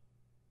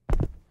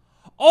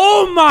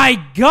 Oh my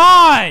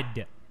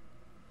God!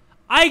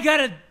 I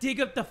gotta dig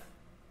up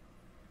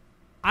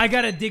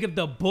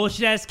the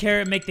bullshit ass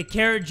carrot, make the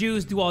carrot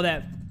juice, do all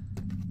that.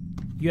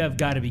 You have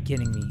gotta be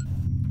kidding me.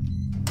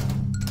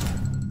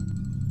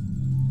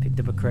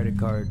 Picked up a credit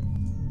card.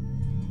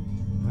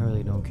 I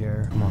really don't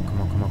care. Come on,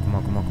 come on, come on, come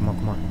on, come on, come on,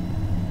 come on.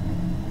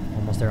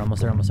 Almost there,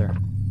 almost there, almost there.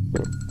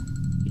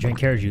 You drank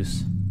carrot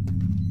juice.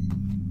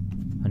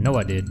 I know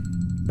I did.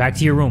 Back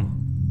to your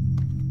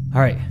room.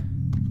 Alright.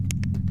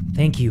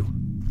 Thank you.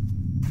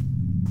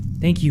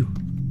 Thank you.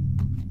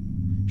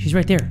 She's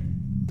right there.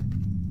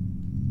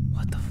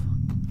 What the fuck?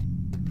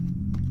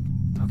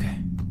 Okay.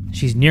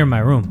 She's near my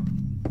room.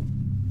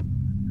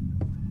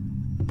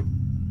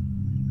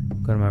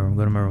 Go to my room,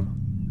 go to my room.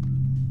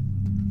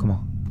 Come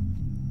on.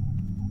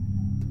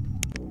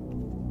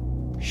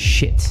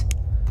 Shit.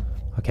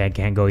 Okay, I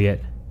can't go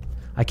yet.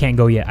 I can't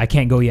go yet. I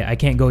can't go yet. I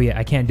can't go yet.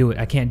 I can't do it.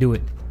 I can't do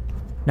it.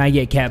 Not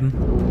yet, Captain.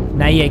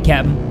 Not yet,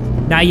 Captain.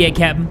 Not yet,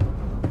 Captain.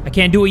 I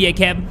can't do it yet,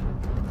 Captain.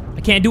 I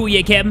can't do it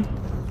yet, Captain.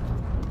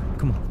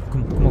 Come on.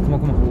 Come on. Come on.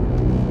 Come on.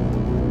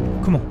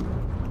 Come on.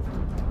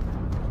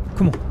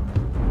 Come on. Come on.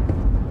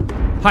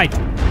 Hide.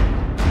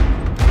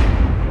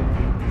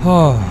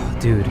 Oh,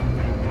 dude.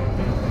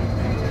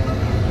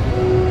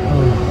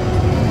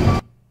 Oh.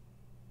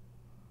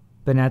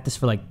 Been at this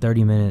for like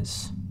 30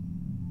 minutes.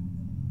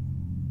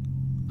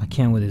 I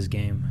can't with this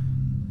game.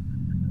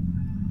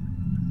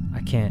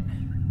 I can't.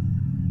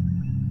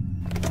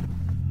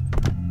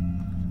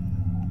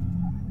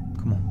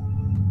 Come on.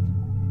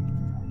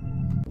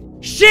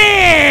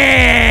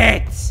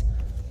 Shit!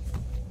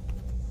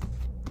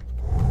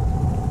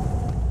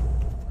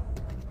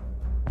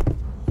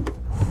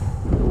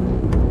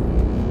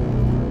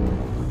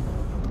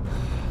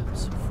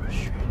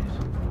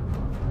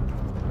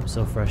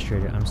 so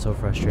frustrated. I'm so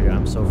frustrated.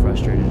 I'm so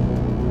frustrated.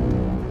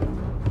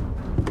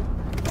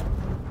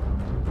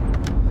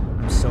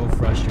 I'm so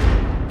frustrated.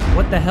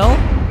 What the hell?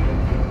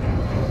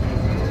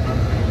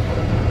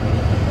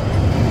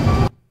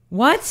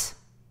 What?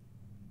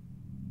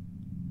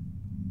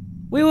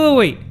 Wait, wait,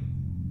 wait.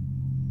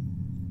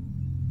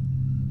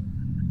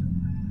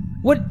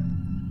 What?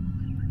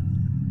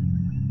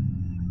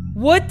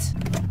 What?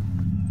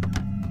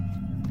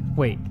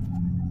 Wait.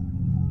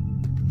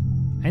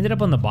 I ended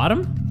up on the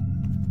bottom?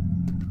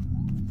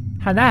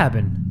 How'd that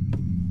happen?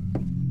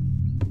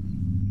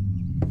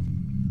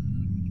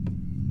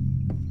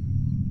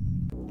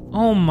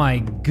 Oh my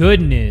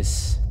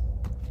goodness.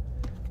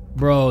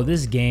 Bro,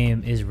 this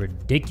game is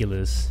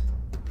ridiculous.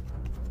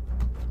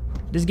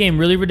 This game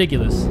really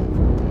ridiculous.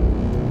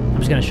 I'm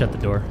just gonna shut the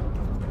door.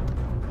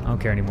 I don't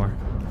care anymore.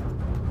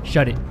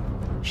 Shut it.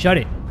 Shut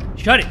it.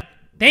 Shut it.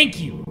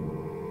 Thank you.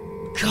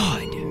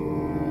 God.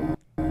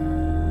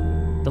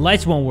 The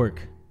lights won't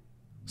work.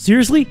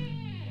 Seriously?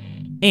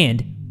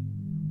 And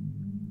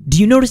do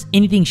you notice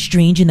anything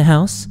strange in the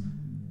house?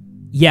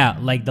 Yeah,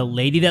 like the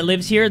lady that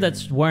lives here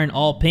that's wearing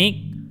all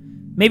pink.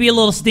 Maybe a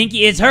little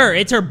stinky. It's her.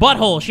 It's her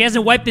butthole. She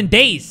hasn't wiped in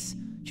days.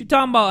 What you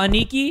talking about,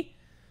 Aniki?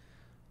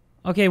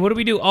 Okay, what do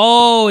we do?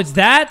 Oh, it's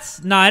that?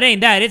 Nah, it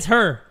ain't that. It's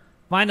her.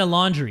 Find the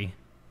laundry.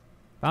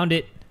 Found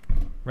it.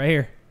 Right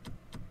here.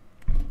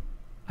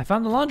 I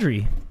found the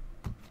laundry.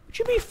 What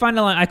you mean find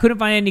the laundry? I couldn't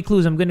find any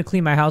clues. I'm going to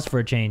clean my house for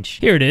a change.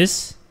 Here it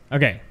is.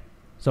 Okay.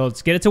 So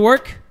let's get it to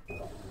work.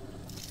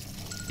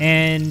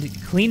 And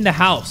clean the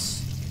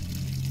house.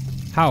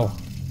 How?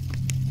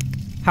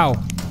 How?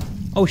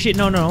 Oh, shit.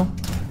 No, no.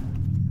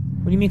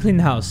 What do you mean clean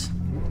the house?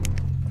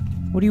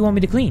 What do you want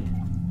me to clean?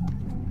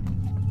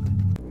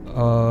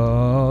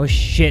 Oh,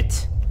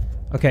 shit.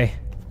 Okay.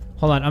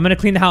 Hold on. I'm gonna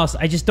clean the house.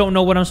 I just don't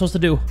know what I'm supposed to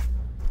do.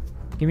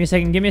 Give me a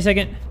second. Give me a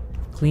second.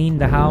 Clean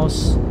the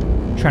house.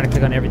 Trying to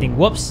click on everything.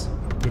 Whoops.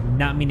 Did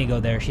not mean to go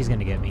there. She's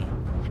gonna get me.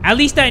 At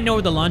least I know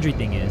where the laundry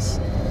thing is.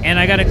 And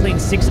I gotta clean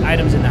 6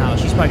 items in the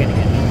house. She's probably gonna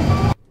get me.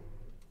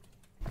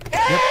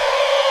 Yep.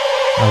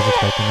 I was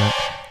expecting that.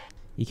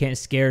 You can't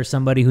scare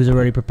somebody who's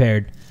already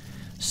prepared.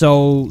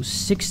 So,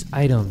 6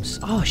 items.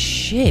 Oh,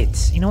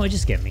 shit. You know what?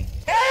 Just get me.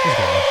 Just get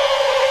me.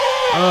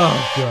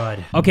 Oh,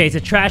 God. Okay, it's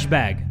a trash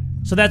bag.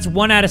 So that's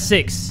 1 out of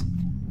 6.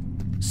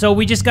 So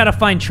we just gotta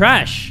find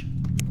trash.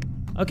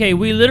 Okay,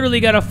 we literally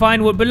gotta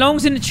find what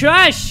belongs in the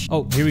trash.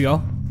 Oh, here we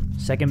go.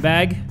 Second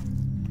bag.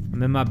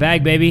 I'm in my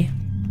bag, baby.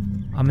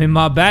 I'm in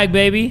my bag,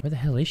 baby. Where the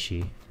hell is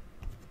she?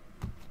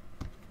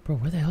 Bro,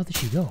 where the hell did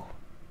she go?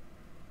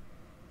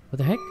 What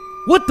the heck?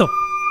 What the?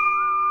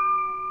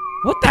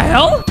 What the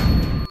hell?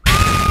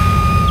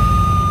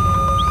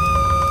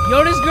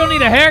 Yo, this girl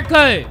need a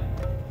haircut.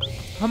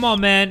 Come on,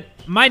 man.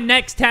 My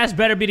next task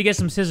better be to get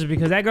some scissors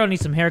because that girl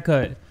needs some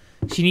haircut.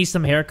 She needs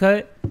some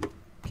haircut.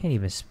 Can't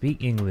even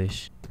speak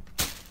English.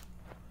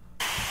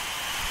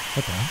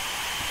 What the hell?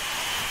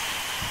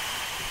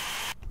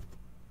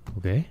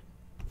 Okay.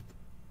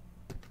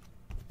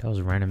 That was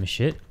random as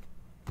shit.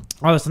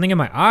 Oh, there's something in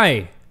my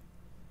eye.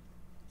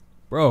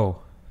 Bro.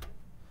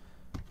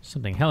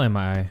 Something hell in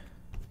my eye.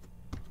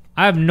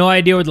 I have no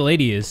idea where the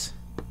lady is.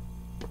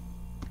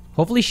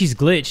 Hopefully she's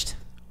glitched.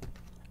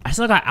 I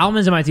still got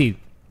almonds in my teeth.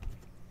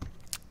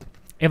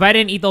 If I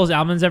didn't eat those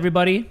almonds,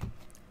 everybody,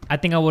 I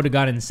think I would have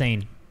got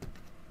insane.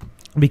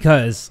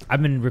 Because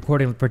I've been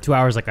recording for 2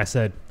 hours, like I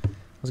said. I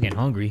was getting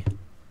hungry.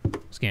 I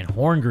was getting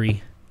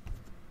horngry.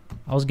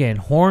 I was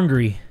getting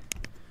horngry.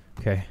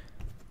 Okay.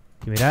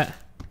 Give me that.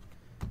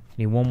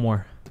 Need one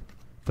more.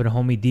 For the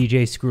homie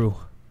DJ Screw.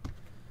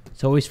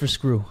 It's always for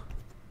Screw.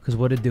 Because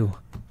what it do?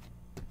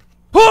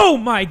 Oh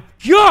my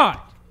God!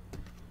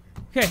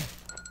 Okay.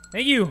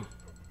 Thank you.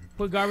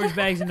 Put garbage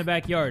bags in the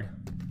backyard.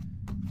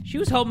 She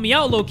was helping me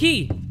out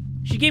low-key.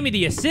 She gave me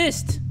the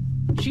assist.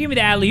 She gave me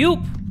the alley-oop.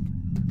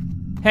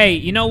 Hey,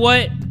 you know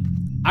what?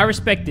 I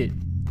respect it.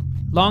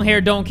 Long hair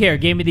don't care.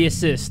 Gave me the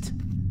assist.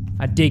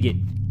 I dig it.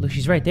 Look,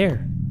 she's right there.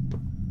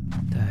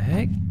 What the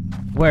heck?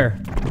 Where?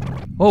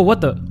 Oh,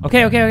 what the?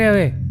 Okay.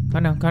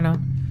 Calm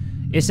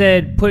down. It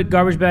said put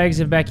garbage bags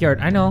in the backyard.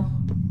 I know.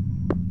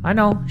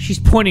 She's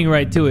pointing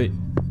right to it.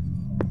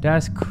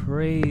 That's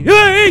crazy.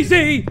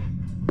 Easy!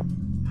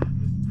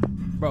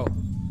 Bro.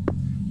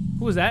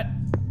 Who was that?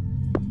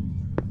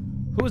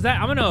 Who was that?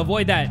 I'm gonna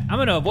avoid that.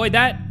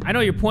 I know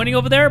you're pointing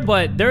over there,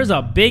 but there's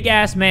a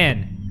big-ass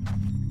man.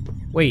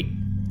 Wait.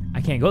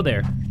 I can't go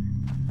there.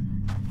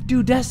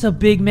 Dude, that's a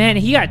big man.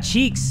 He got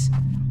cheeks.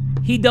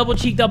 He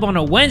double-cheeked up on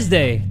a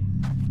Wednesday.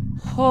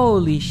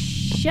 Holy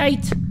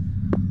shite.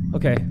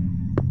 Okay.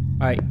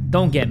 Alright,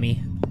 don't get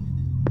me.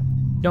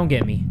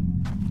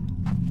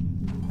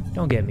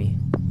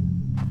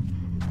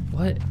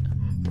 What?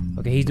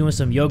 Okay, he's doing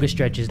some yoga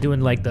stretches,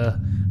 doing like the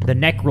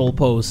neck roll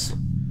pose.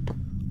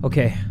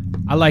 Okay,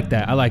 I like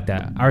that.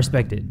 I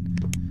respect it.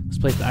 Let's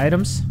place the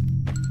items.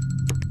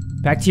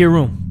 Back to your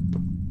room.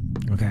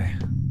 Okay,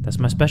 that's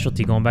my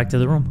specialty, going back to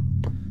the room.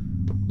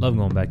 Love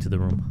going back to the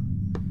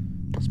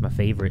room. It's my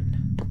favorite.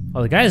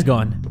 Oh, the guy's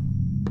gone.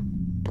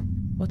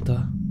 What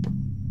the?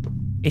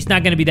 It's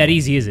not gonna be that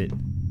easy, is it?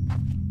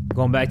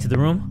 Going back to the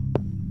room?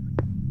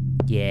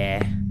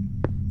 Yeah.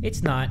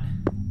 It's not.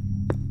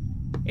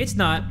 It's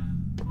not.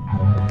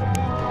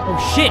 Oh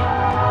shit!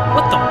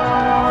 What the?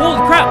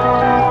 Holy crap!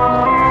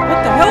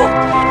 What the hell?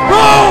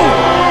 Bro!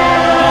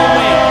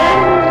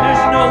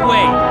 No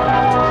way!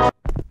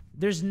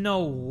 There's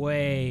no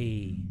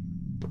way.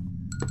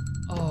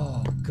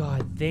 Oh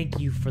god, thank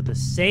you for the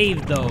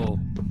save though.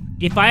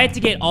 If I had to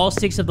get all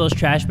 6 of those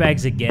trash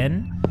bags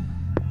again,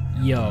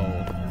 yo,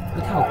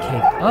 look how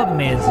caked up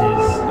Mans is.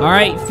 All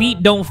right,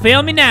 feet, don't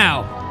fail me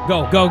now.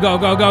 Go, go, go,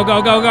 go, go,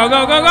 go, go, go,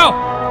 go, go, go.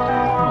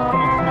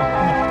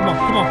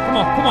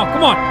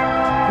 Come on.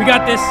 We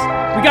got this.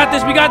 We got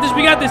this. Come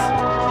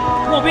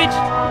on, bitch.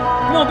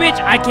 Come on, bitch.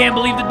 I can't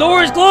believe the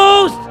door is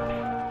closed.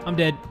 I'm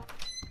dead.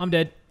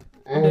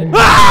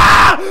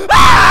 Ah!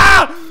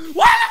 Ah!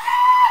 What?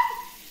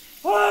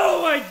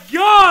 Oh my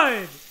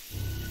god.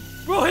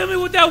 Bro, hit me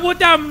with that. What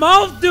that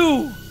mouth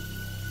do?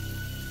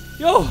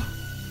 Yo.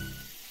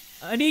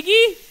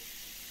 Aniki?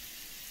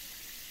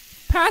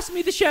 Pass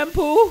me the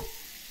shampoo.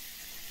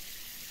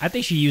 I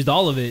think she used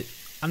all of it.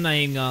 I'm not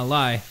even gonna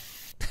lie.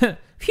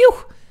 Phew.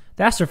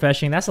 That's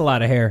refreshing. That's a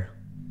lot of hair.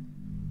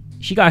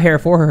 She got hair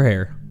for her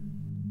hair.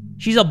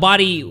 She's a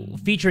body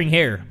featuring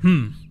hair.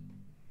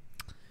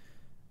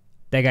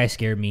 That guy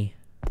scared me.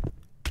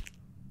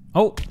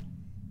 Oh.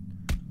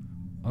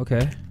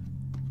 Okay.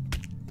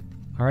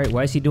 All right,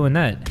 why is he doing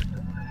that?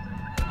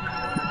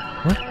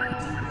 What?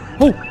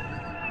 Oh.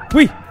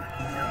 Wait.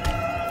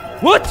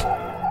 What?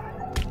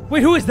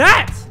 Wait, who is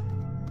that?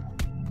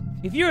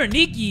 If you're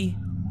Aniki,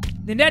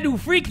 then that dude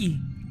freaky.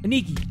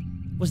 Aniki,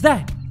 what's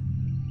that?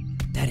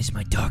 That is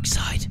my dark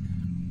side.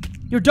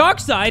 Your dark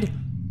side?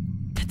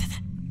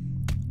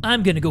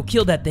 I'm gonna go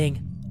kill that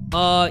thing.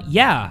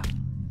 Yeah.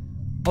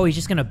 Oh, he's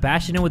just gonna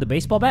bash it in with a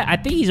baseball bat? I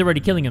think he's already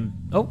killing him.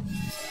 Oh.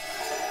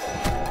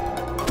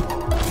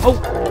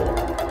 Oh.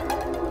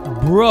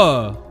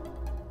 Bruh.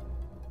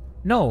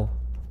 No.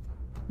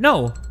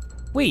 No.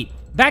 Wait.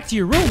 Back to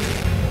your room.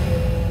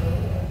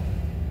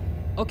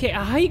 Okay,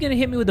 how are you gonna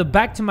hit me with a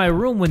back to my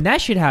room when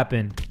that shit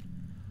happened?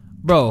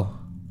 Bro.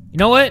 You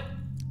know what?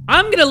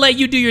 I'm gonna let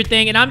you do your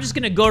thing and I'm just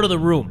gonna go to the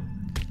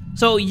room.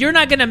 So you're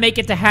not gonna make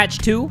it to hatch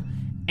 2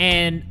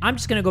 and I'm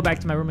just gonna go back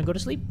to my room and go to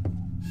sleep.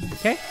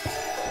 Okay?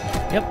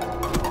 Yep.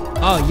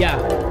 Oh yeah.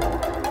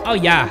 Oh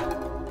yeah.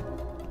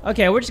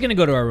 Okay, we're just gonna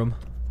go to our room.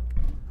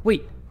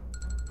 Wait.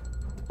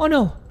 Oh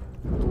no.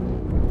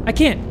 I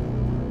can't.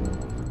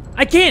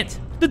 I can't.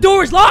 The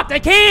door is locked. I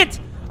can't.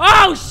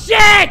 Oh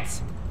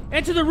shit!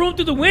 Enter the room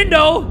through the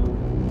window.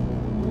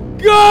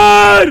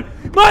 God!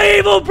 My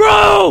evil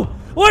bro!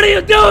 What are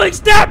you doing?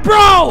 Step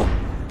bro!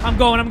 I'm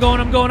going.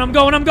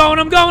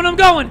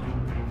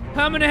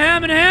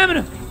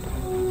 Hamming.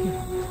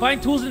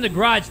 Find tools in the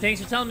garage.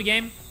 Thanks for telling me,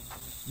 game.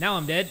 Now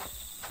I'm dead.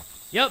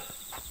 Yep.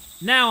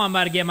 Now I'm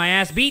about to get my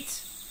ass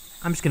beat.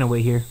 I'm just gonna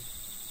wait here.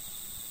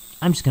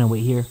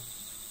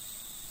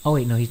 Oh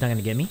wait, no, he's not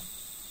gonna get me.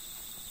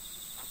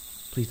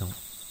 Please don't.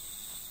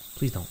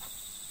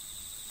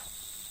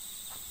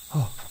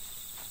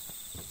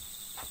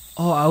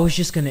 Oh, I was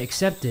just gonna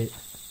accept it.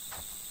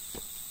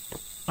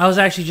 I was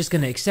actually just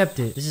gonna accept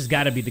it. This has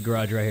gotta be the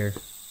garage right here.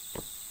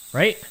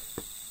 Right?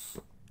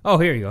 Oh,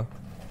 here you go.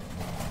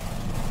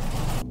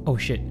 Oh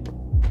shit.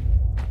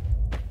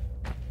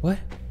 What?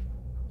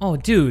 Oh,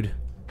 dude.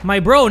 My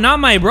bro, not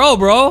my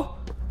bro.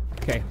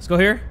 Okay, let's go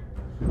here.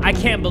 I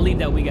can't believe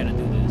that we gotta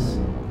do this.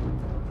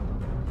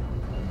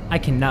 I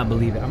cannot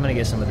believe it. I'm gonna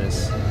get some of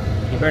this.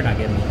 You better not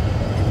get me.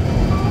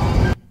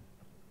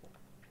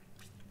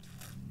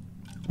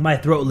 My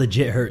throat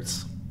legit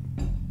hurts.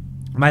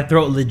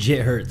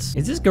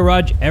 Is this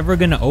garage ever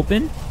gonna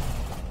open?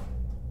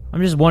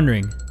 I'm just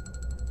wondering.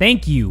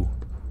 Thank you.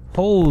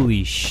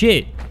 Holy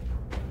shit.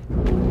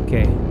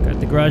 Okay, got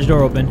the garage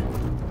door open.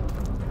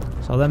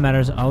 That's all that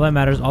matters.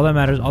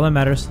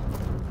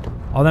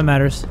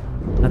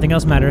 Nothing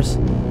else matters.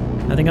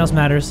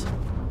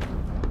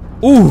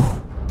 Ooh.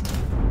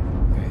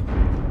 Okay.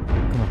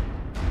 Come on.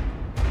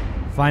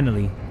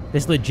 Finally.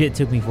 This legit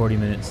took me 40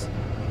 minutes.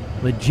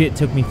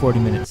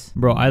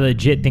 Bro, I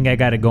legit think I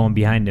gotta go in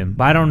behind him.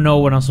 But I don't know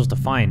what I'm supposed to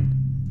find.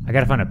 I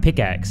gotta find a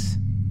pickaxe.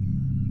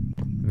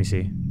 Let me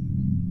see.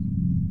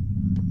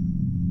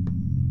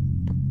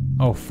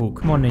 Oh, fool.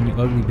 Come on then, you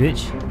ugly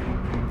bitch.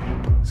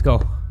 Let's go.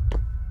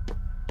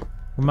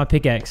 Where's my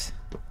pickaxe?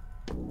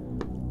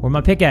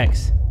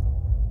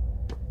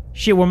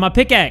 Shit, where's my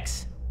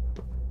pickaxe?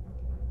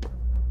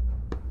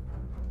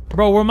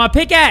 Bro, where's my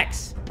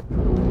pickaxe?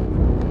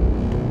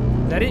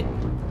 Is that it?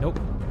 Nope.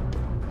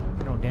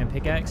 No damn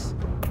pickaxe.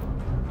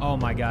 Oh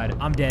my god,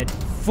 I'm dead.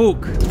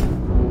 Fook.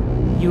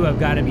 You have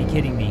got to be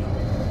kidding me.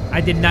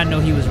 I did not know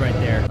he was right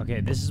there.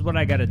 Okay, this is what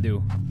I gotta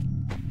do.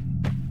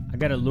 I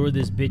gotta lure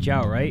this bitch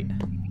out, right? Is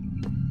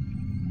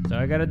that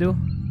what I gotta do?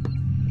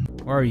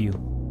 Where are you?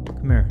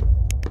 Come here.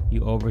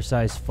 You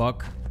oversized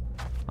fuck.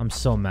 I'm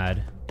so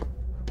mad.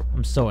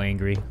 I'm so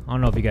angry. I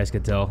don't know if you guys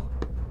could tell.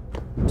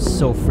 I'm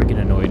so freaking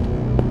annoyed.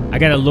 I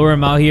gotta lure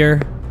him out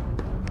here.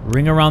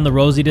 Ring around the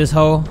rosy this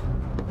hoe.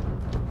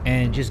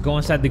 and just go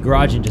inside the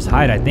garage and just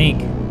hide, I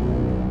think.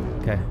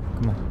 Okay,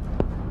 come on.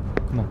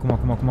 Come on, come on,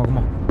 come on, come on, come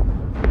on.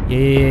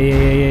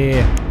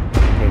 Yeah.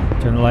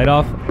 Okay, turn the light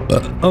off.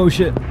 Oh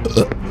shit.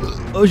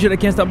 Oh shit, I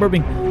can't stop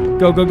burping.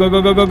 Go. Come on.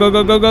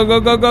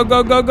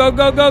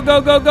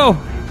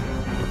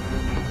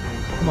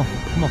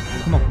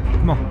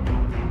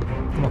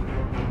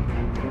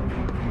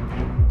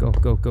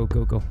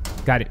 Go.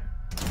 Got it.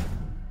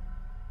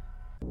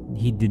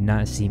 He did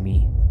not see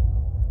me.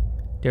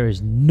 There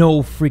is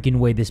no freaking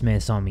way this man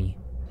saw me.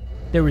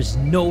 There is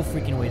no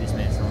freaking way this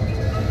man saw me.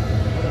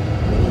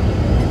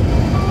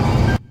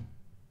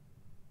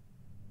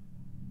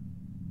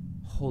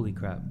 Holy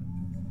crap.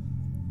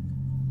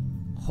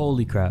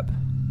 Holy crap.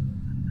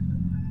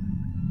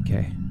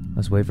 Okay,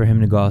 let's wait for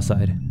him to go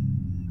outside.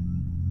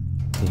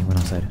 Okay, he went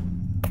outside.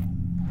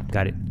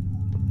 Got it.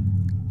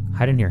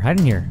 Hide in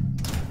here.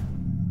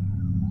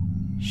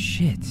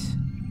 Shit.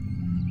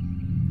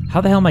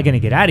 How the hell am I gonna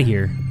get out of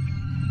here?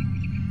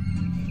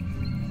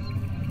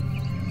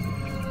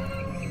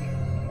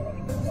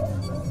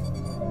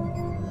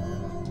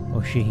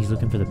 Oh shit, he's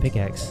looking for the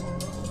pickaxe.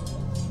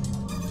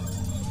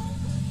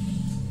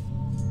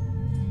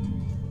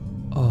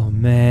 Oh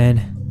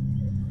man.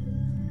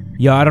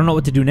 Yo, I don't know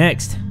what to do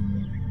next.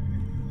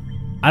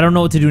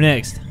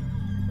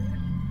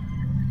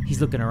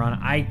 He's looking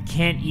around. I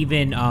can't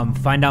even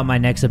find out my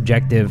next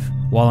objective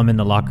while I'm in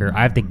the locker.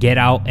 I have to get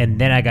out and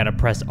then I gotta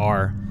press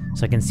R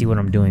so I can see what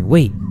I'm doing.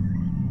 Wait,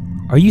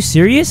 are you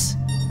serious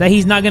that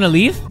he's not gonna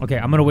leave? Okay,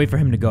 I'm gonna wait for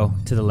him to go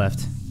to the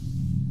left.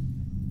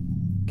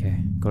 Okay,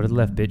 go to the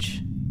left,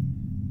 bitch.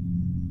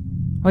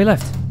 Oh, he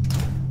left.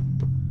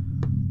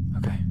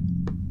 Okay.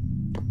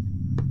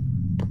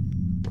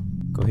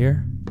 Go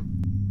here.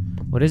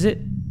 What is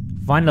it?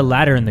 Find a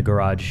ladder in the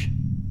garage.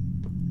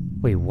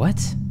 Wait,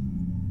 what?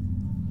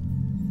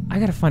 I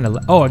gotta find a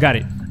oh, I got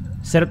it.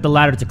 Set up the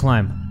ladder to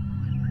climb.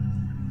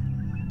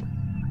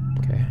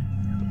 Okay.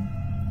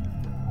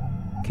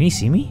 Can he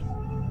see me?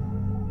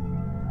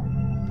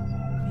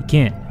 He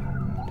can't.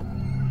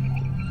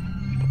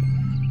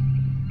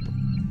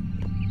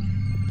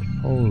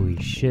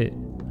 Holy shit.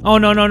 Oh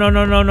no.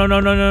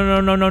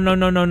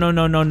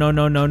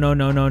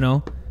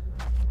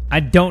 I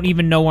don't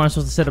even know where I'm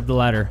supposed to set up the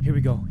ladder. Here we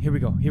go.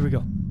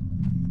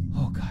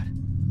 Oh god.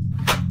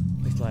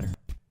 Place the ladder.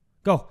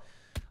 Go.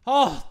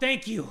 Oh,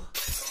 thank you.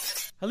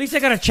 At least I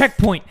got a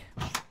checkpoint.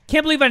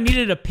 Can't believe I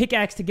needed a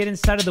pickaxe to get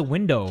inside of the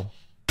window.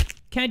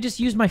 Can't I just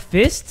use my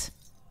fist?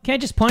 Can't I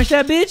just punch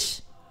that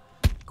bitch?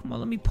 Come on,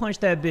 let me punch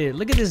that bitch.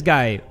 Look at this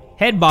guy.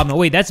 Head bobbing.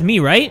 Wait, that's me,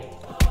 right?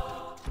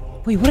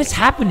 Wait, what is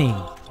happening?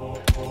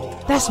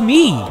 That's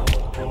me.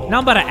 Now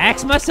I'm about to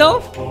axe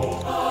myself?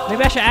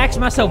 Maybe I should ask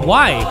myself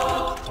why.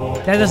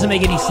 That doesn't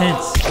make any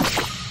sense.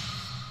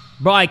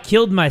 Bro, I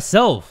killed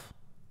myself.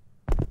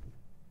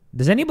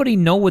 Does anybody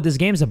know what this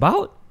game's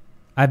about?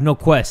 I have no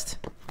quest.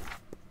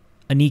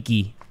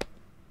 Aniki.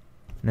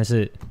 And that's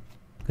it.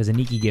 Because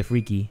Aniki get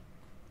freaky.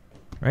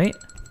 Right?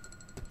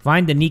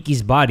 Find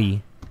Aniki's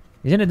body.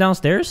 Isn't it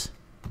downstairs?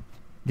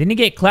 Didn't he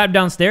get clapped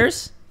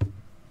downstairs?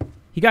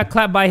 He got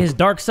clapped by his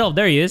dark self.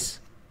 There he is.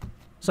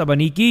 What's up,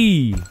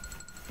 Aniki?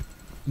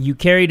 You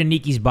carried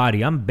Aniki's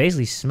body. I'm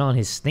basically smelling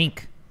his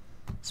stink.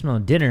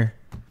 Smelling dinner.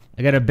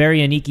 I gotta bury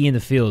Aniki in the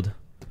field.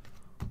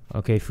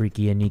 Okay,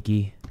 freaky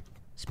Aniki.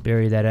 Let's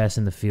bury that ass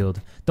in the field.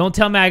 Don't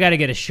tell me I gotta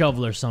get a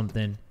shovel or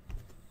something.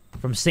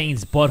 From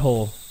Satan's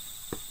butthole.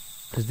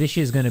 Because this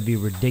shit is gonna be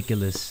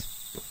ridiculous.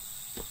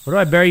 Where do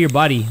I bury your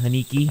body,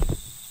 Aniki?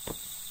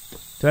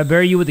 Do I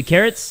bury you with the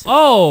carrots?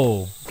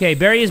 Oh! Okay,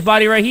 bury his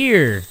body right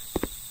here.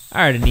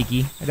 Alright,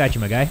 Aniki. I got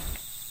you, my guy.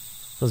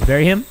 Let's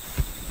bury him.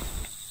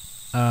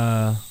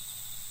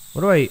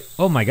 What do I...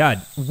 Oh my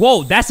god.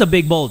 Whoa, that's a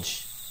big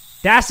bulge.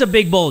 That's a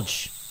big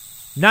bulge.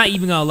 Not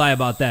even gonna lie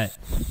about that.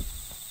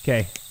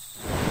 Okay.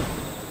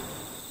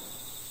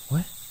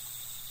 What?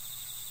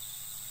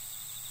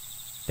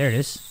 There it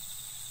is.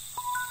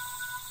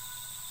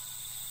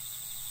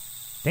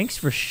 Thanks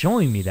for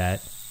showing me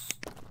that.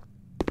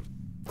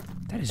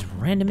 That is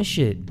random as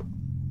shit.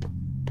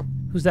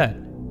 Who's that?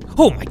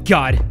 Oh my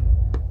god.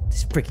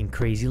 This freaking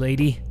crazy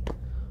lady.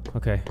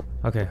 Okay.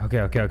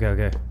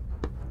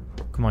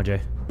 Come on,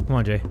 Jay.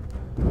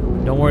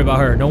 Don't worry about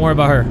her.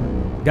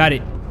 Got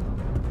it.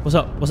 What's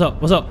up?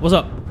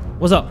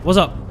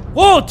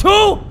 Whoa,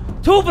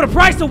 two for the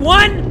price of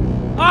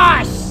one?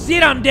 Ah,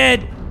 shit, I'm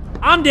dead.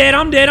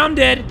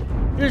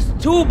 There's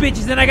two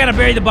bitches and I gotta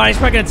bury the body. It's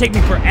probably gonna take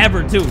me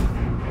forever, too.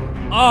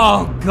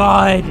 Oh,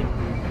 God.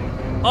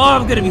 Oh,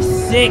 I'm gonna be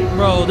sick,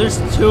 bro. There's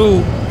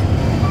two.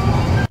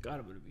 God,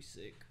 I'm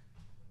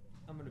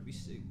gonna be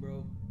sick,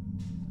 bro.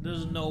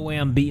 There's no way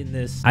I'm beating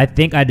this. I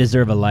think I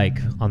deserve a like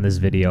on this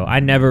video. I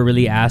never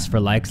really asked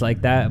for likes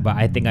like that, but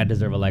I think I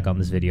deserve a like on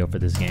this video for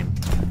this game.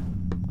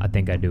 I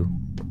think I do.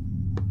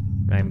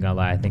 I'm not even gonna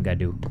lie, I think I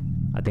do.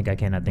 I think I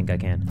can.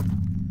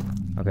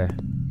 Okay.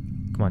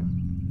 Come on.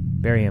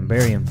 Bury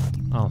him.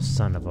 Oh,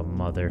 son of a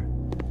mother.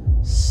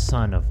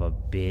 Son of a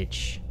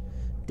bitch.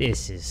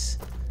 This is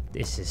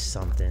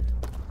something.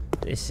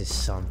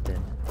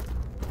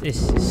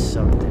 This is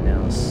something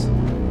else.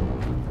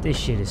 This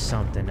shit is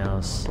something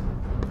else.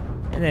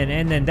 And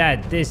then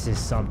this is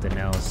something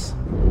else.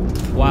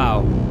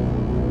 Wow.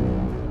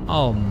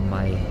 Oh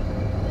my.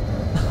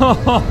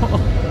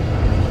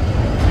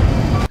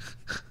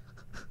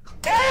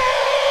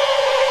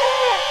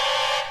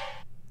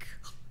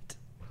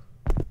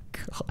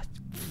 God.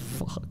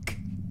 Fuck.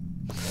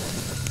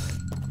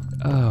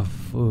 Oh,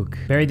 fuck.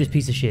 Bury this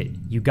piece of shit.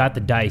 You got the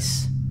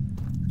dice.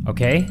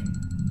 Okay?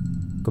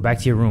 Go back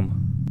to your room.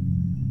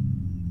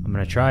 I'm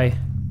gonna try.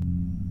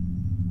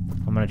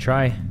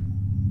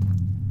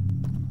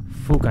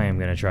 Fuck, I am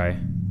gonna try.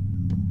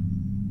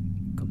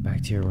 Go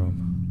back to your room.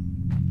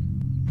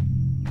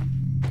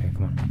 Okay,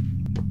 come on.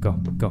 Go.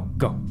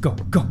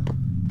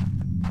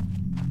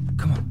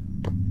 Come on.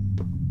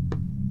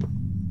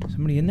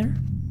 Somebody in there?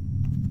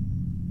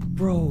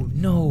 Bro,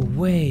 no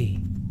way.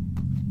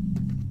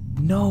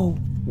 No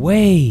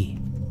way.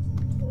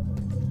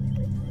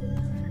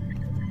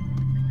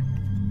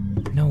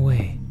 No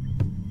way.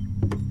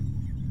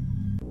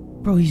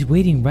 Bro, he's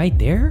waiting right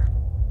there?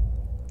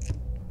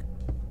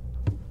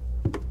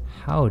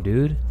 How,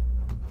 dude?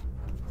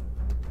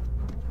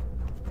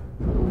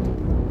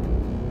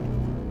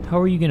 How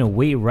are you gonna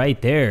wait right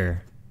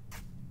there?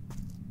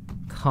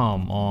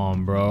 Come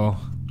on, bro.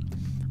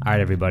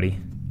 Alright, everybody.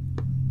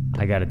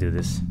 I gotta do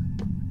this.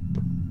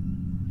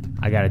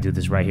 I gotta do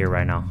this right here,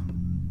 right now.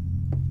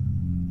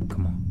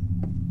 Come on.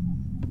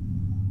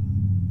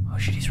 Oh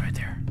shit, he's right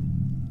there.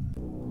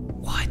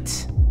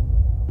 What?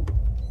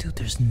 Dude,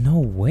 there's no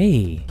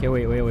way. Okay,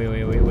 wait.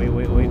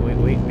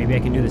 Maybe I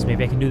can do this.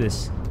 Maybe I can do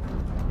this.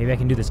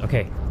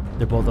 Okay,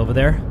 they're both over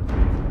there.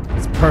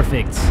 It's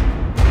perfect.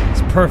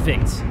 It's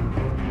perfect.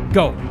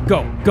 Go.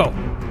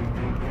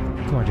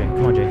 Come on,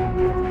 Jay.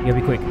 You gotta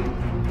be quick.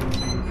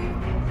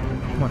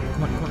 Come on.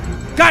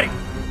 Got it!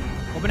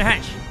 Open the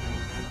hatch.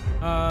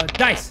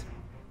 Dice.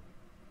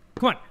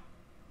 Come on.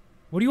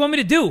 What do you want me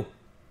to do?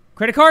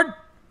 Credit card?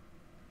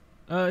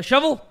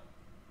 Shovel?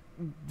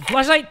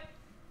 Flashlight?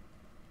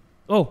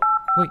 Oh,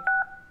 wait.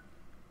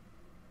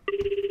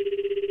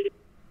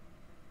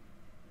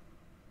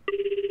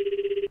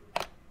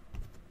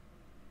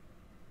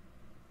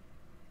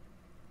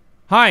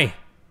 Hi.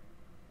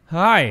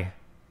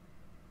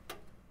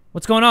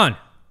 What's going on?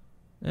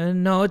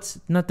 No, it's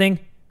nothing.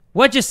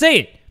 What? Just say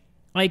it.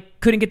 I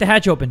couldn't get the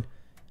hatch open.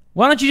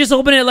 Why don't you just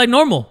open it like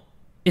normal?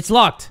 It's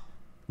locked.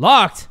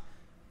 Locked?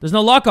 There's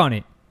no lock on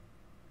it.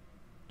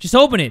 Just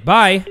open it.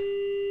 Bye.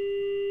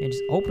 Yeah,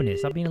 just open it.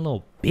 Stop being a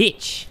little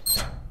bitch.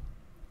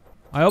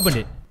 I opened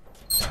it.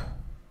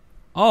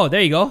 Oh,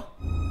 there you go.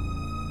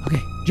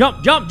 Okay.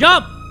 Jump.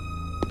 Come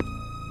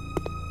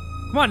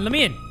on, let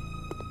me in.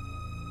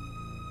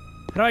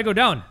 How do I go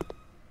down?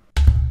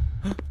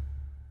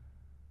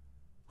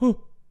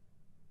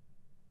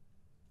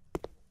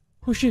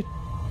 Oh shit.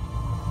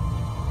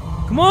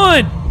 Come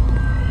on!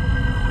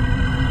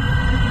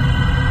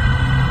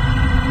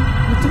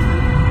 What the?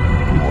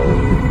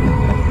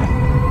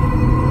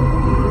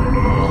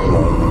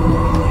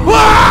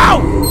 Wow!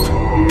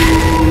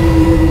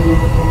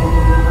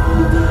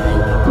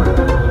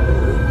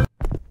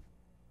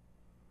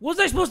 What was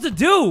I supposed to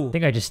do? I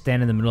think I just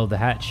stand in the middle of the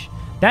hatch.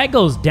 That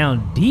goes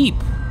down deep.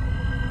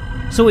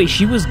 So wait,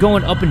 she was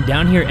going up and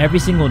down here every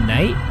single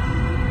night?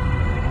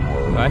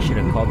 Oh, I should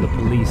have called the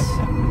police.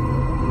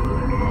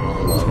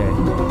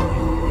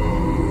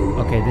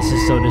 Okay, this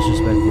is so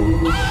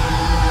disrespectful.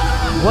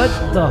 What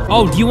the?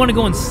 Oh, do you want to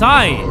go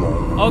inside?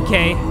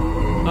 Okay.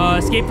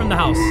 Escape from the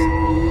house.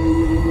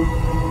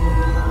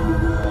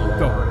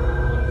 Go.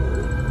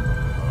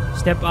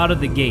 Step out of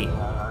the gate.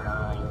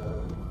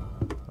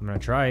 I'm gonna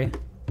try.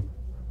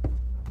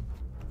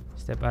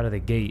 Step out of the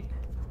gate.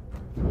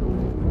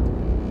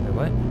 Wait,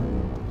 what?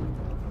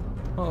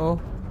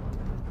 Uh-oh.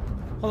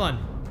 Hold on.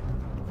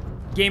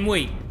 Game,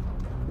 wait.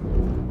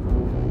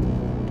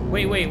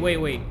 Wait. Wait.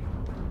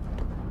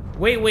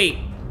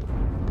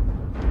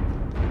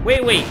 What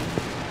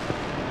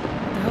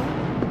the hell?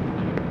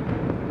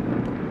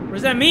 What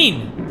does that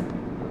mean?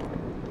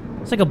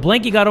 It's like a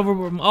blanket got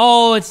over.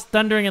 Oh, it's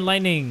thundering and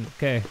lightning.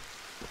 Okay.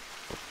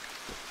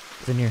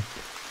 It's in here.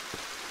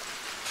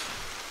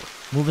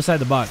 Move aside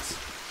the box.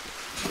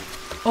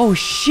 Oh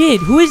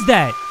shit, who is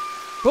that?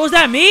 Bro, is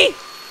that me?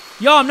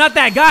 Yo, I'm not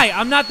that guy.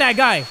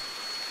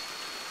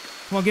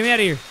 Come on, get me out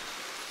of here.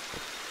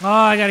 Oh,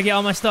 I gotta get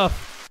all my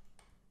stuff.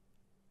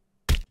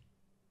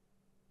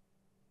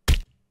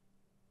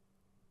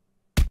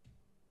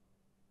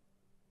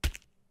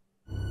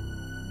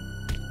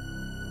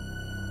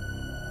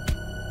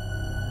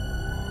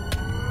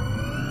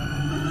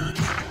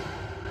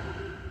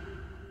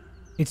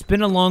 It's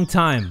been a long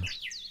time.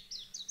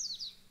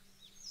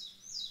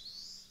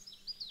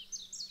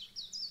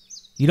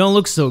 You don't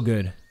look so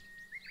good.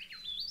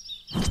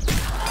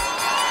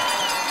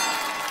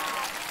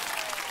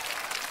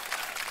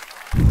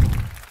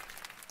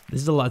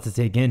 This is a lot to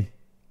take in.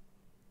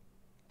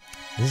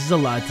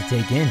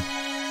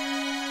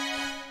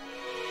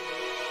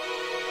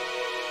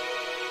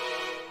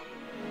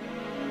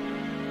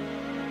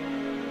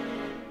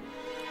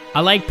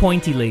 I like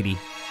Pointy Lady.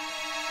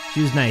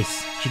 She was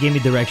nice. She gave me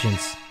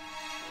directions.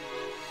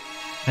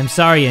 I'm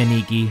sorry,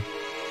 Aniki.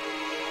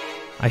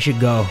 I should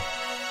go.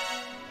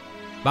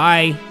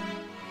 Bye.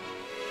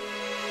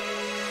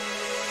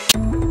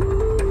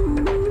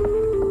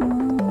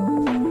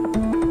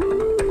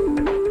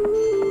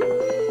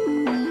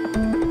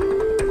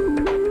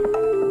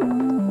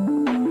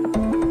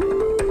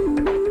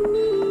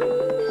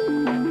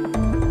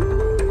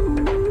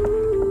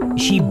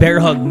 She bear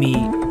hugged me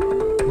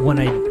when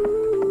I...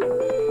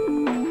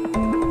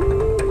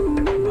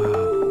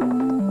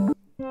 Wow.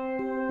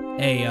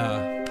 Hey,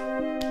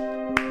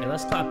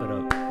 let's clap it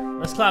up.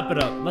 Let's clap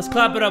it up. Let's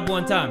clap it up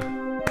one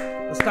time.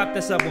 Let's clap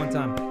this up one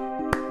time.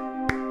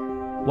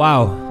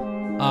 Wow.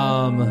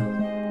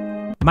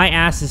 My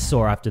ass is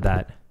sore after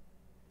that.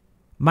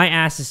 My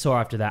ass is sore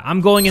after that.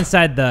 I'm going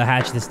inside the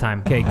hatch this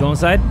time. Okay, go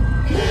inside.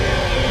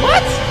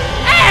 What?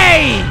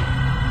 Hey!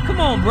 Come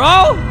on,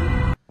 bro.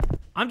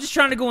 I'm just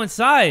trying to go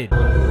inside. Okay,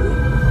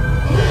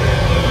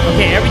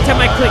 every time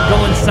I click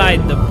go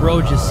inside, the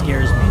bro just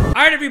scares me.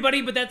 Alright,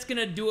 everybody, but that's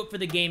gonna do it for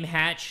the game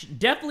Hatch.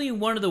 Definitely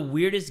one of the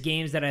weirdest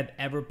games that I've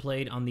ever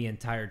played on the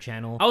entire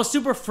channel. I was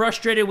super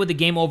frustrated with the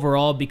game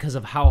overall because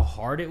of how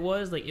hard it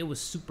was. Like, it was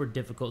super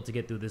difficult to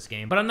get through this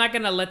game. But I'm not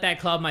gonna let that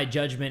cloud my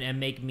judgment and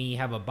make me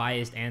have a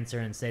biased answer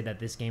and say that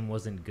this game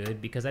wasn't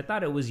good, because I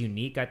thought it was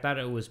unique. I thought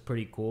it was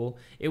pretty cool.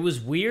 It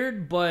was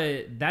weird,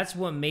 but that's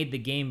what made the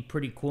game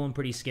pretty cool and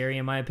pretty scary,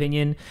 in my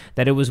opinion,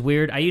 that it was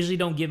weird. I usually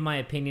don't give my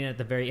opinion at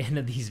the very end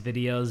of these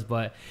videos,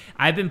 but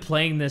I've been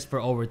playing this for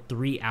over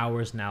 3 hours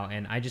now,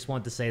 and I just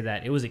want to say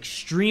that it was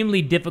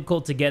extremely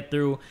difficult to get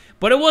through,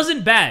 but it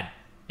wasn't bad.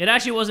 It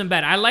actually wasn't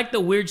bad. I like the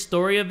weird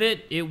story of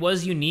it. It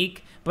was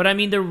unique. But I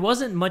mean, there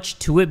wasn't much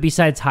to it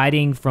besides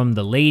hiding from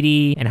the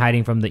lady and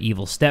hiding from the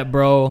evil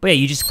stepbro. But yeah,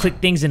 you just click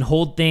things and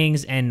hold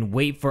things and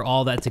wait for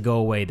all that to go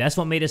away. That's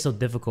what made it so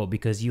difficult,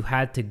 because you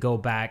had to go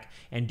back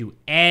and do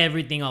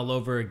everything all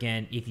over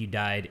again if you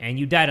died. And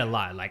you died a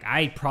lot. Like,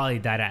 I probably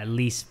died at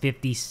least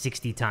 50,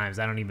 60 times.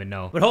 I don't even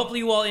know. But hopefully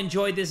you all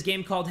enjoyed this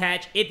game called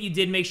Hatch. If you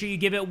did, make sure you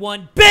give it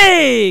one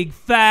big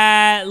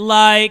fat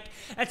like.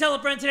 And tell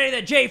a friend today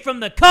that Jay from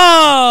the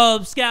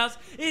Kubz Scouts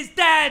is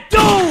that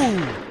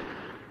dude!